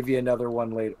now. I'll give you another one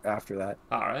later after that.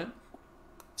 All right.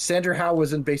 Sandra Howe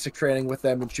was in basic training with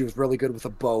them, and she was really good with a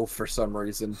bow for some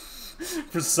reason.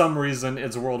 For some reason,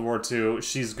 it's World War II.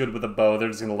 She's good with a bow. They're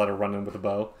just going to let her run in with a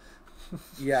bow.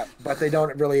 Yeah, but they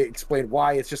don't really explain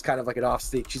why. It's just kind of like an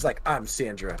off-speak. She's like, I'm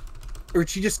Sandra. Or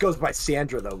she just goes by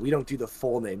Sandra, though. We don't do the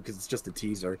full name because it's just a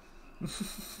teaser.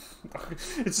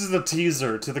 It's just a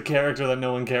teaser to the character that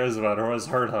no one cares about or has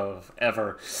heard of,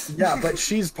 ever. Yeah, but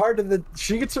she's part of the...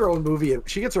 She gets her own movie.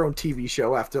 She gets her own TV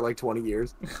show after, like, 20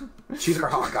 years. She's our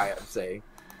Hawkeye, I'm saying.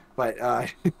 But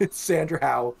Sandra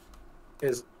Howe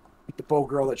is the bow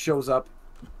girl that shows up.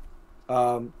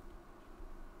 And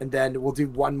then we'll do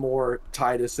one more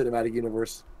tie to cinematic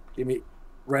universe.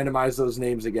 Randomize those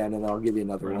names again, and I'll give you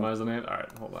another one. Randomize the name?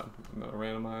 Alright, hold on. Another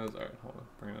randomize. Alright, hold on.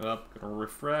 Bring it up. Gonna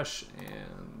refresh,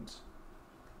 and...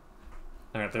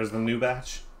 Alright, there's the new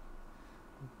batch.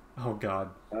 Oh,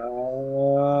 God. Do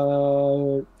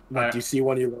you see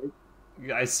one you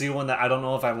like? I see one that I don't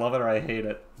know if I love it or I hate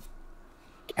it.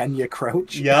 Kenya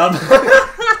Crouch. Yup.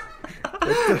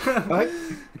 What?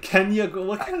 Kenya,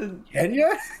 what kind of... Kenya?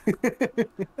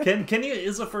 Kenya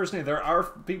is a first name. There are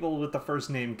people with the first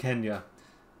name Kenya.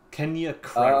 Kenya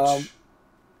Crouch.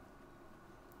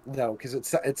 No, because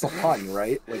it's a pun,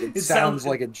 right? Like it It sounds sounds-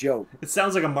 like a joke. It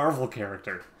sounds like a Marvel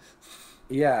character.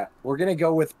 Yeah, we're gonna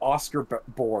go with Oscar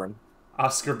Bourne.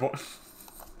 Oscar Bourne.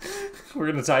 We're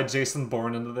gonna tie Jason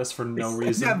Bourne into this for no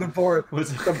reason. Yeah, the Bourne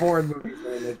Was- movies are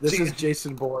in it. This is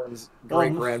Jason Bourne's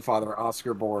great grandfather,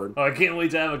 Oscar Bourne. Oh, I can't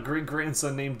wait to have a great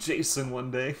grandson named Jason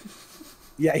one day.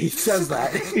 Yeah, he says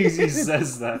that. he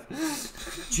says that.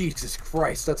 Jesus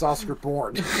Christ, that's Oscar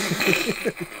Bourne.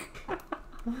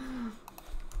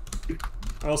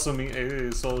 Also meet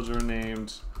a soldier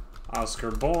named Oscar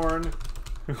Bourne,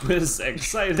 who is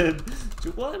excited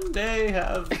to one day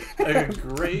have a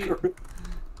great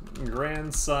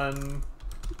grandson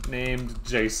named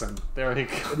Jason. There he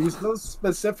But goes. he's so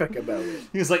specific about it.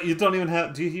 He's like, you don't even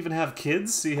have. Do you even have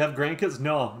kids? Do you have grandkids?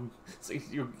 No. It's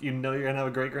like, you know you're gonna have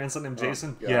a great grandson named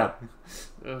Jason. God.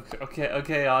 Yeah.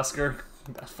 Okay, Oscar.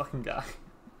 That fucking guy.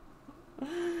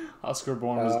 Oscar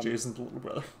Bourne was Jason's little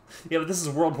brother. Yeah, but this is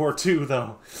World War II,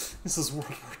 though. This is World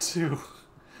War II.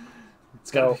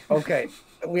 It's gotta So okay,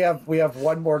 we have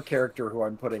one more character who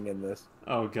I'm putting in this.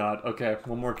 Oh god. Okay,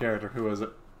 one more character. Who is it?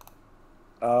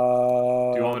 Do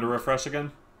Do you want me to refresh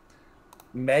again?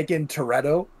 Megan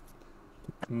Toretto,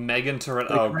 Megan Toretto.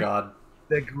 The Oh great- god.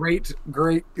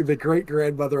 the great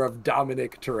grandmother of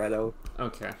Dominic Toretto,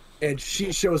 Okay. and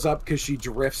she shows up because she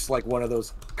drifts like one of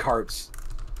those carts.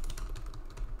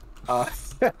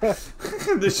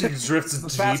 She drifts The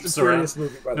Fast and jeeps around. Furious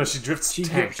movie, by the No, way. she drifts She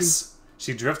tanks.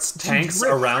 She drifts tanks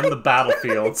drifts- around the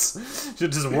battlefields. She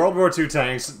just World War II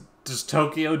tanks, just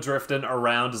Tokyo drifting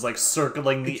around, just like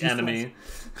circling the It's just enemy.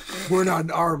 We're not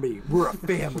an army. We're a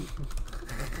family.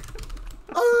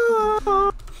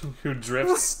 Who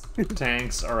drifts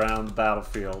tanks around the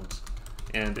battlefield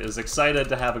and is excited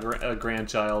to have a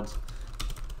grandchild.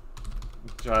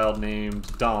 Child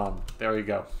named Dom. There you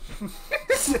go.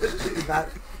 That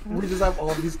we just have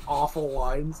all these awful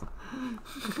lines.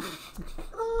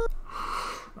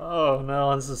 Oh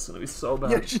no, this is gonna be so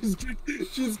bad. Yeah,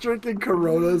 she's drinking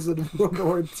Coronas in World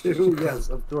War II. Yes,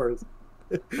 of course.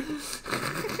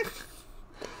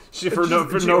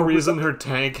 For no reason, her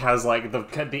tank has like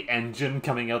the engine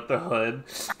coming out the hood,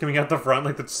 coming out the front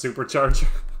like the supercharger.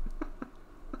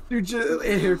 Dude,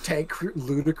 in her tank crew,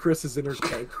 Ludacris is in her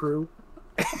tank crew.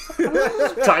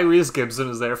 Tyrese Gibson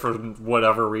is there for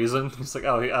whatever reason. He's like,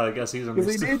 oh, I guess he's in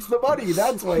Because this he too. needs the money.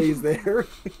 That's why he's there.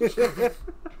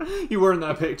 You earned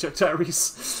that paycheck,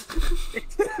 Tyrese.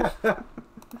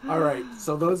 All right,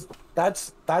 so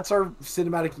that's our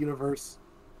cinematic universe.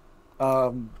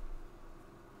 Oh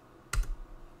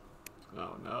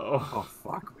no. Oh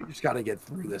fuck, we just gotta get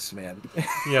through this, man.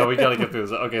 Yeah, we gotta get through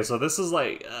this. Okay, so this is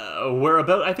like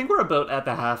I think we're about at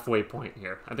the halfway point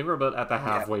here. I think we're about at the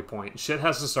halfway point. Shit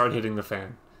has to start hitting the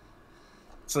fan.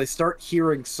 So they start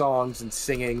hearing songs and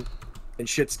singing, and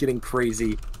shit's getting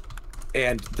crazy,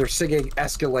 and their singing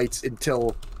escalates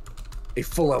until a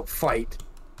full-out fight.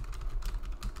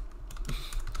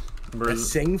 A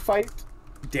sing fight,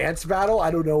 dance battle.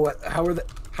 I don't know what. How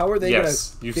are they?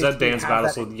 Yes, gonna you said basically dance have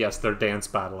battle, that- so yes, they're dance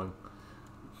battling.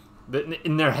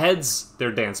 In their heads,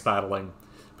 they're dance battling,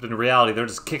 but in reality, they're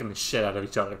just kicking the shit out of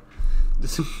each other.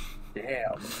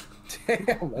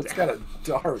 Damn, that's kind of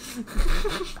dark.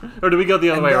 Or do we go the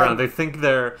other And way then- around? They think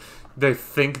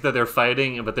that they're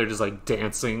fighting, but they're just like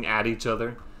dancing at each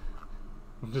other.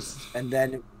 Just And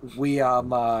then we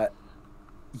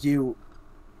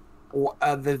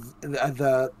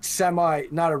the semi,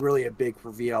 not a really a big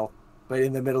reveal, but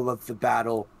in the middle of the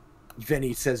battle,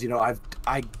 Vinny says,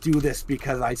 I do this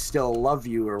because I still love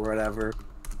you or whatever.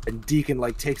 And Deacon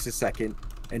like takes a second,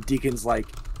 and Deacon's like,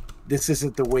 this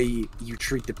isn't the way you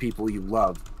treat the people you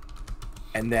love.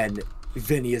 And then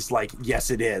Vinny is like,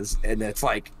 yes, it is. And it's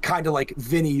like, kind of like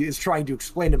Vinny is trying to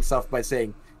explain himself by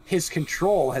saying his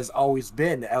control has always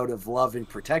been out of love and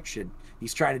protection.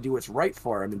 He's trying to do what's right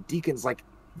for him. And Deacon's like,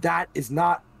 that is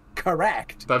not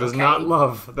correct. that is okay? not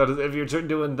love. That is, if you're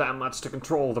doing that much to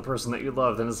control the person that you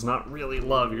love, then it's not really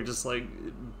love. You're just like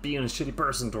being a shitty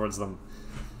person towards them.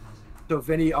 So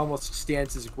Vinny almost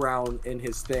stands his ground in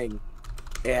his thing.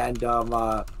 And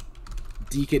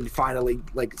Deacon finally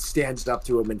like stands up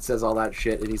to him and says all that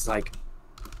shit. And he's like,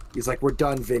 we're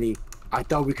done, Vinny. I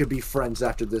thought we could be friends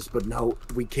after this, but no,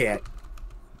 we can't.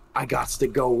 I gots to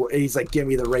go. And he's like, give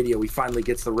me the radio. He finally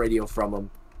gets the radio from him.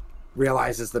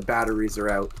 Realizes the batteries are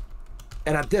out.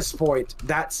 And at this point,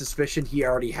 that suspicion he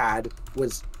already had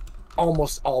was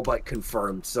almost all but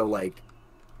confirmed. So like,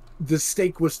 the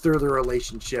stake was through the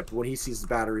relationship. When he sees the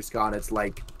batteries gone, it's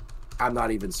like, I'm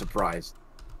not even surprised.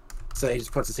 So he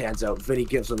just puts his hands out. Vinny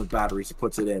gives him the batteries. He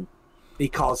puts it in. He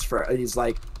calls for it. And he's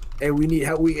like, hey, we need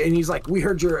help. And he's like, we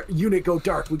heard your unit go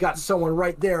dark. We got someone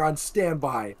right there on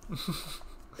standby.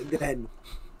 And then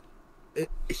a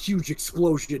huge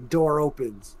explosion. Door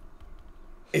opens.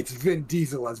 It's Vin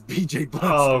Diesel as BJ Blazkowicz.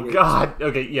 Oh, God.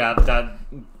 Okay, yeah, that...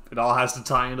 It all has to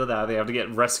tie into that. They have to get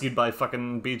rescued by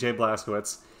fucking BJ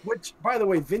Blazkowicz. Which, by the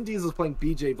way, Vin Diesel's playing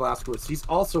BJ Blazkowicz. He's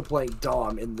also playing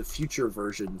Dom in the future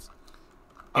versions.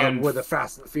 And where the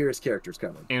Fast and the Furious characters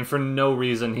come in. And for no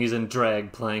reason, he's in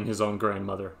drag playing his own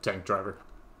grandmother, Tank Driver.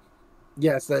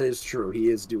 Yes, that is true. He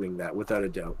is doing that, without a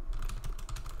doubt.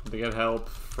 They get help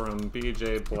from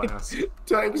BJ Blast.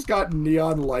 Tank's got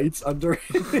neon lights under it.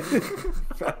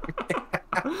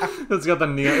 It's got the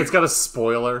neon. It's got a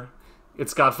spoiler.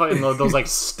 It's got fucking those like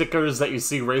stickers that you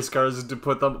see race cars to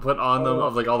put on them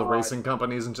of like all the racing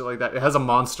companies and shit like that. It has a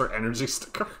Monster Energy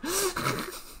sticker.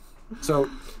 So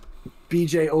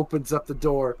BJ opens up the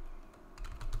door,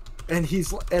 and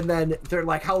then they're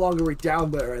like, "How long are we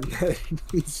down there?" And then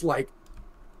he's like,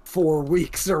 4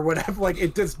 weeks or whatever. Like,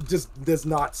 it just does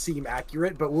not seem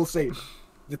accurate, but we'll say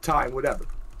the time, whatever.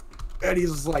 And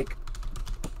he's just like,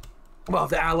 "Well,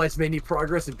 the Allies made any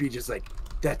progress," and BJ's like,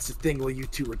 "That's the thing. While you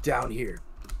two were down here,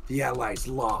 the Allies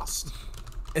lost."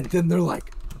 And then they're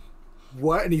like,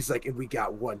 "What?" And he's like, "And we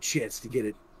got one chance to get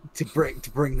it to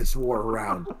bring this war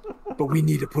around, but we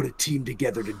need to put a team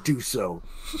together to do so."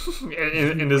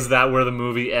 And is that where the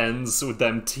movie ends, with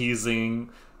them teasing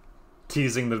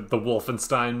the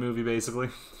Wolfenstein movie, basically?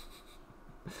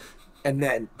 And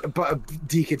then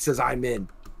Deacon says, "I'm in,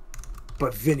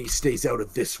 but Vinny stays out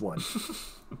of this one."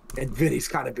 And Vinny's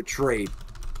kind of betrayed.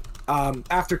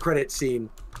 After credit scene.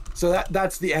 So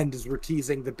that's the end, is we're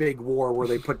teasing the big war where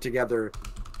they put together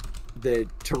the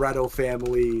Toretto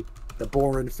family, the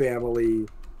Bourne family,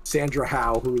 Sandra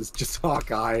Howe, who is just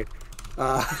Hawkeye,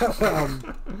 BJ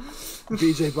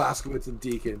Blazkowicz, and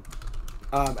Deacon.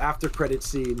 After credit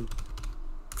scene,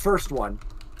 first one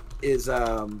is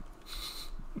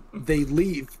they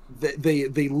leave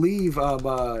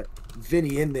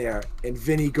Vinny in there, and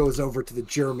Vinny goes over to the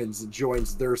Germans and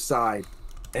joins their side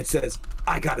and says,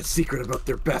 "I got a secret about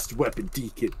their best weapon,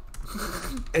 Deacon."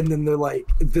 And then they're like,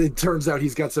 it turns out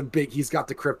he's got the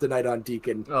kryptonite on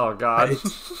Deacon. Oh, God.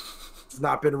 It's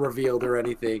not been revealed or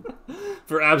anything.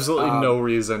 For absolutely no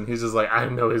reason. He's just like, I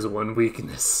know his one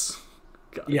weakness.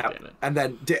 God yeah. damn it. And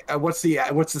then what's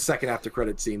the second after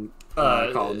credit scene?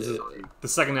 The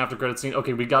second after credit scene.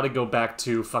 Okay, we got to go back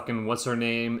to fucking what's her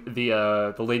name?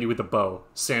 The lady with the bow,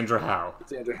 Sandra Howe.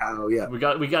 Sandra Howe, yeah. We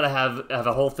got to have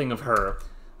a whole thing of her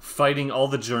fighting all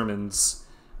the Germans,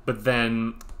 but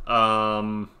then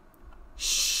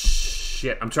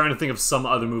shit. I'm trying to think of some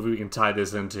other movie we can tie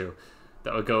this into.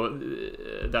 That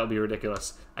would be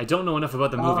ridiculous. I don't know enough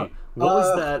about the movie.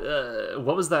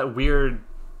 What was that weird?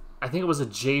 I think it was a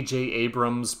J.J.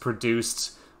 Abrams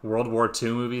produced World War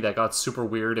II movie that got super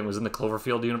weird and was in the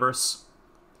Cloverfield universe.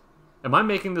 Am I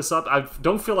making this up? I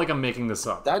don't feel like I'm making this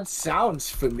up. That sounds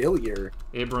familiar.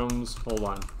 Abrams, hold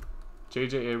on.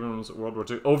 J.J. Abrams, World War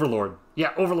II. Overlord.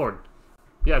 Yeah, Overlord.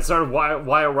 Yeah, it started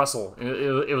Wyatt Russell. And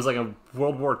it was like a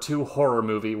World War II horror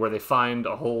movie where they find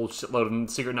a whole shitload of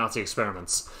secret Nazi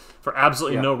experiments. For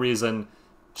absolutely no reason,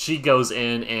 she goes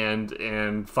in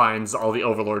and finds all the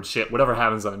Overlord shit. Whatever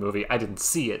happens in the movie, I didn't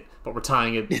see it, but we're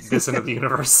tying this into the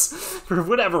universe for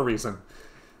whatever reason.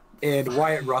 And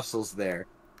Wyatt Russell's there,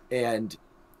 and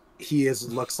he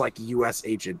looks like a U.S.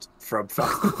 agent from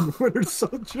Falcon Winter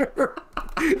Soldier.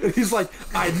 And he's like,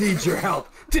 "I need your help."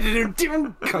 Cut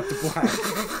to black.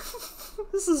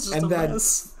 This is just a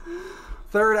mess.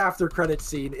 Third after credit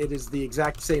scene, it is the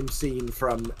exact same scene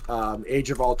from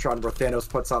Age of Ultron where Thanos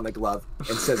puts on the glove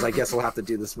and says, "I guess I'll have to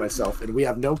do this myself." And we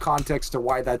have no context to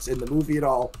why that's in the movie at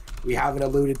all. We haven't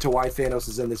alluded to why Thanos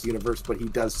is in this universe, but he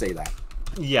does say that.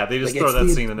 Yeah, they just throw that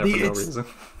scene in there for no reason.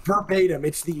 Verbatim,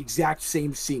 it's the exact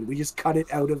same scene. We just cut it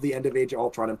out of the end of Age of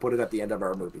Ultron and put it at the end of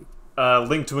our movie.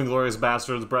 Link to Inglourious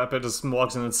Basterds, Brad Pitt just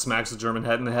walks in and smacks the German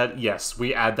head in the head. Yes,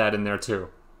 we add that in there too.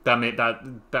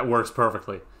 That works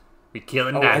perfectly. We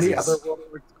killing Nazis.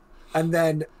 And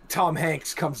then Tom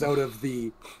Hanks comes out of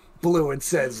the blue and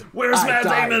says, "Where's Matt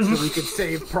Damon? So we can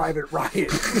save Private Ryan."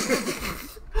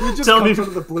 He just comes out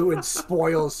of the blue and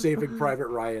spoils Saving Private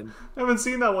Ryan. I haven't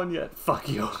seen that one yet. Fuck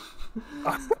you.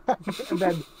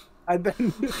 and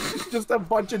then just a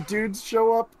bunch of dudes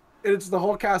show up. and it's the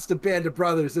whole cast of Band of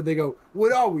Brothers, and they go,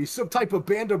 "What are we? Some type of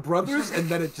Band of Brothers?" And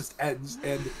then it just ends,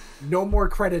 and no more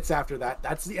credits after that.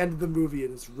 That's the end of the movie,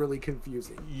 and it's really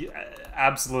confusing. Yeah,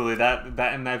 absolutely.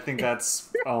 And I think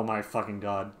that's oh my fucking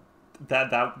god.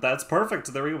 That's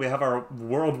perfect. There we have our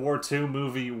World War II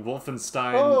movie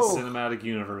Wolfenstein cinematic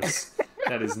universe.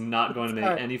 That is not going to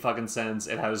make any fucking sense.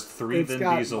 It has 3 Vin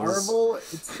Diesels. Marvel.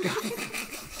 It's got...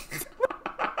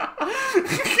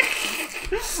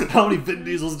 How many Vin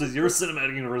Diesels does your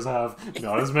cinematic universe have?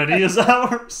 Not as many as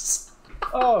ours.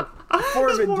 Oh,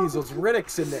 4 Vin Diesels.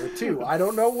 Riddick's in there too. I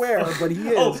don't know where, but he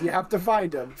is. Oh, you have to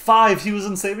find him. 5. He was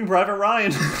in Saving Private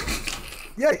Ryan.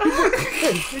 Yeah, he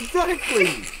was.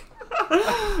 Exactly.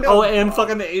 Oh, and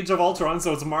fucking the Age of Ultron,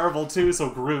 so it's Marvel too, so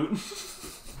Groot.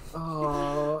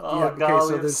 Oh, yeah, okay,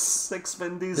 so there's 6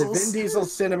 Vin Diesels. The Vin Diesel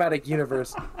cinematic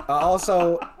universe.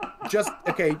 Also,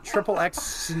 Triple X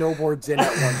snowboards in at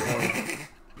one point.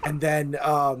 And then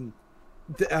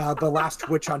the last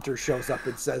witch hunter shows up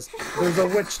and says, "There's a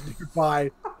witch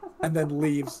nearby," and then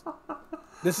leaves.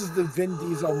 This is the Vin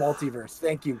Diesel multiverse.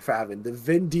 Thank you, Favin. The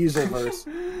Vin Dieselverse.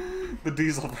 The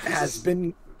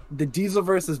Dieselverse the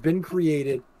Dieselverse has been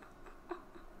created,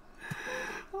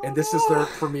 and this is their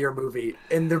premiere movie.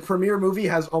 And their premiere movie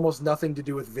has almost nothing to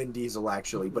do with Vin Diesel,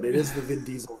 actually, but it is the Vin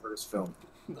Dieselverse film.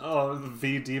 Oh, the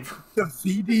VD. The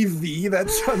VDV? That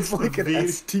sounds like an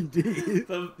STD.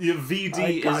 The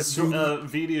VD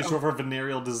is short for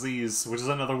venereal disease, which is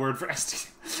another word for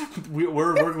STD.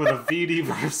 We're working with a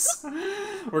VD-verse.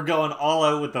 We're going all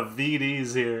out with the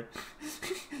VDs here.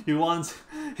 You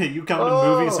come to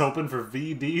movies hoping for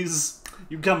VDs?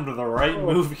 You come to the right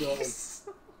movies.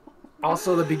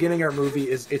 Also, the beginning of our movie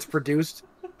it's produced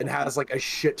and has like a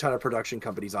shit ton of production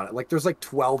companies on it. Like there's like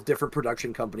 12 different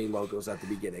production company logos at the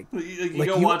beginning. You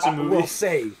go watch a movie. Will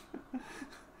say,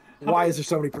 why is there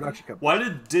so many production companies? Why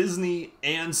did Disney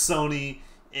and Sony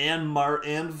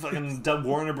and fucking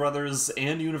Warner Brothers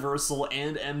and Universal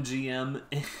and MGM,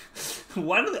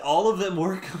 why do all of them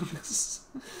work on this?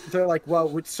 They're like, well,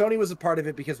 Sony was a part of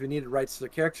it because we needed rights to their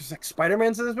characters. Like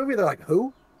Spider-Man's in this movie. They're like,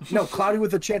 who? No, Cloudy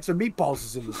with a Chance of Meatballs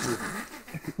is in this movie.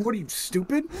 What are you,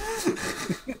 stupid?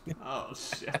 Oh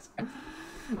shit.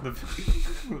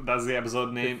 That's the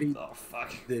episode name. Oh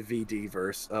fuck. The VD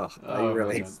verse. Oh,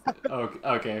 really?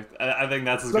 Okay. I think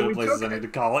that's as good a place as I need to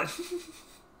call it.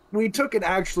 We took an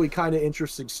actually kind of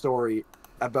interesting story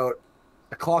about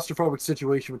a claustrophobic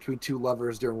situation between 2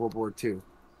 lovers during World War II.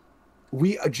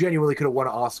 We genuinely could have won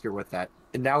an Oscar with that,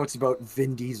 and now it's about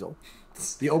Vin Diesel.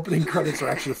 The opening credits are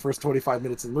actually the first 25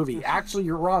 minutes of the movie. Actually,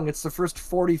 you're wrong. It's the first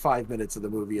 45 minutes of the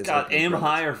movie. God, aim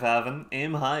higher, Favin.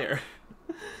 Aim higher.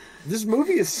 This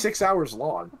movie is 6 hours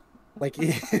long. Like,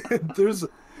 there's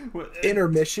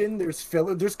intermission, there's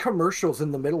filler, there's commercials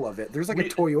in the middle of it. There's like a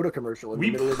Toyota commercial in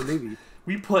the middle of the movie.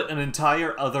 We put an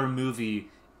entire other movie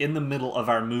in the middle of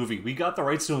our movie. We got the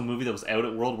rights to a movie that was out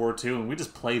at World War II, and we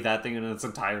just played that thing in its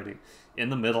entirety in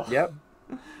the middle. Yep.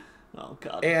 Oh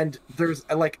god. And there's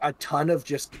like a ton of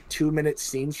just 2-minute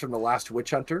scenes from The Last Witch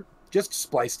Hunter just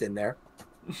spliced in there.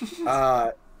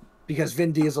 Because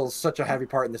Vin Diesel's such a heavy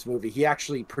part in this movie. He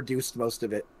actually produced most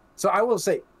of it. So I will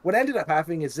say, what ended up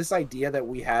happening is this idea that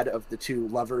we had of the 2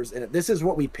 lovers, and this is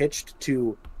what we pitched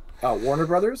to Warner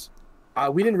Brothers.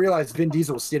 We didn't realize Vin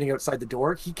Diesel was standing outside the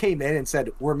door. He came in and said,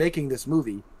 "We're making this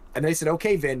movie." And they said,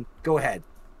 "Okay, Vin, go ahead."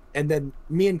 And then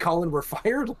me and Colin were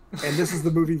fired, and this is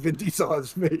the movie Vin Diesel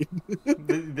has made.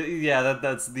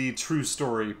 That's the true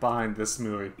story behind this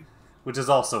movie, which is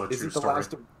also a true story.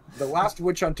 The Last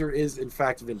Witch Hunter is, in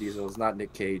fact, Vin Diesel. It's not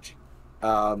Nick Cage.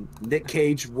 Nick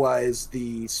Cage was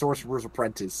the Sorcerer's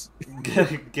Apprentice.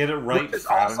 Get it right, is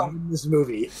also in this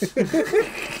movie.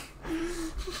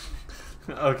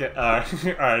 Okay, all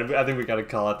right. I think we gotta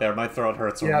call it there. My throat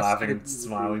hurts from laughing and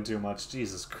smiling too much.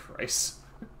 Jesus Christ.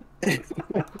 All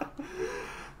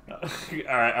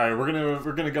right.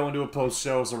 We're gonna go into a post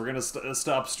show, so we're gonna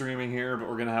stop streaming here, but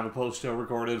we're gonna have a post show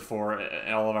recorded for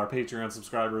all of our Patreon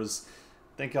subscribers.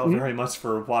 Thank y'all very much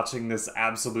for watching this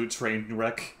absolute train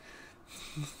wreck.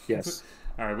 Yes.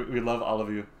 All right, we love all of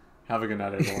you. Have a good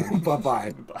night, everyone.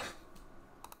 Bye-bye. Bye.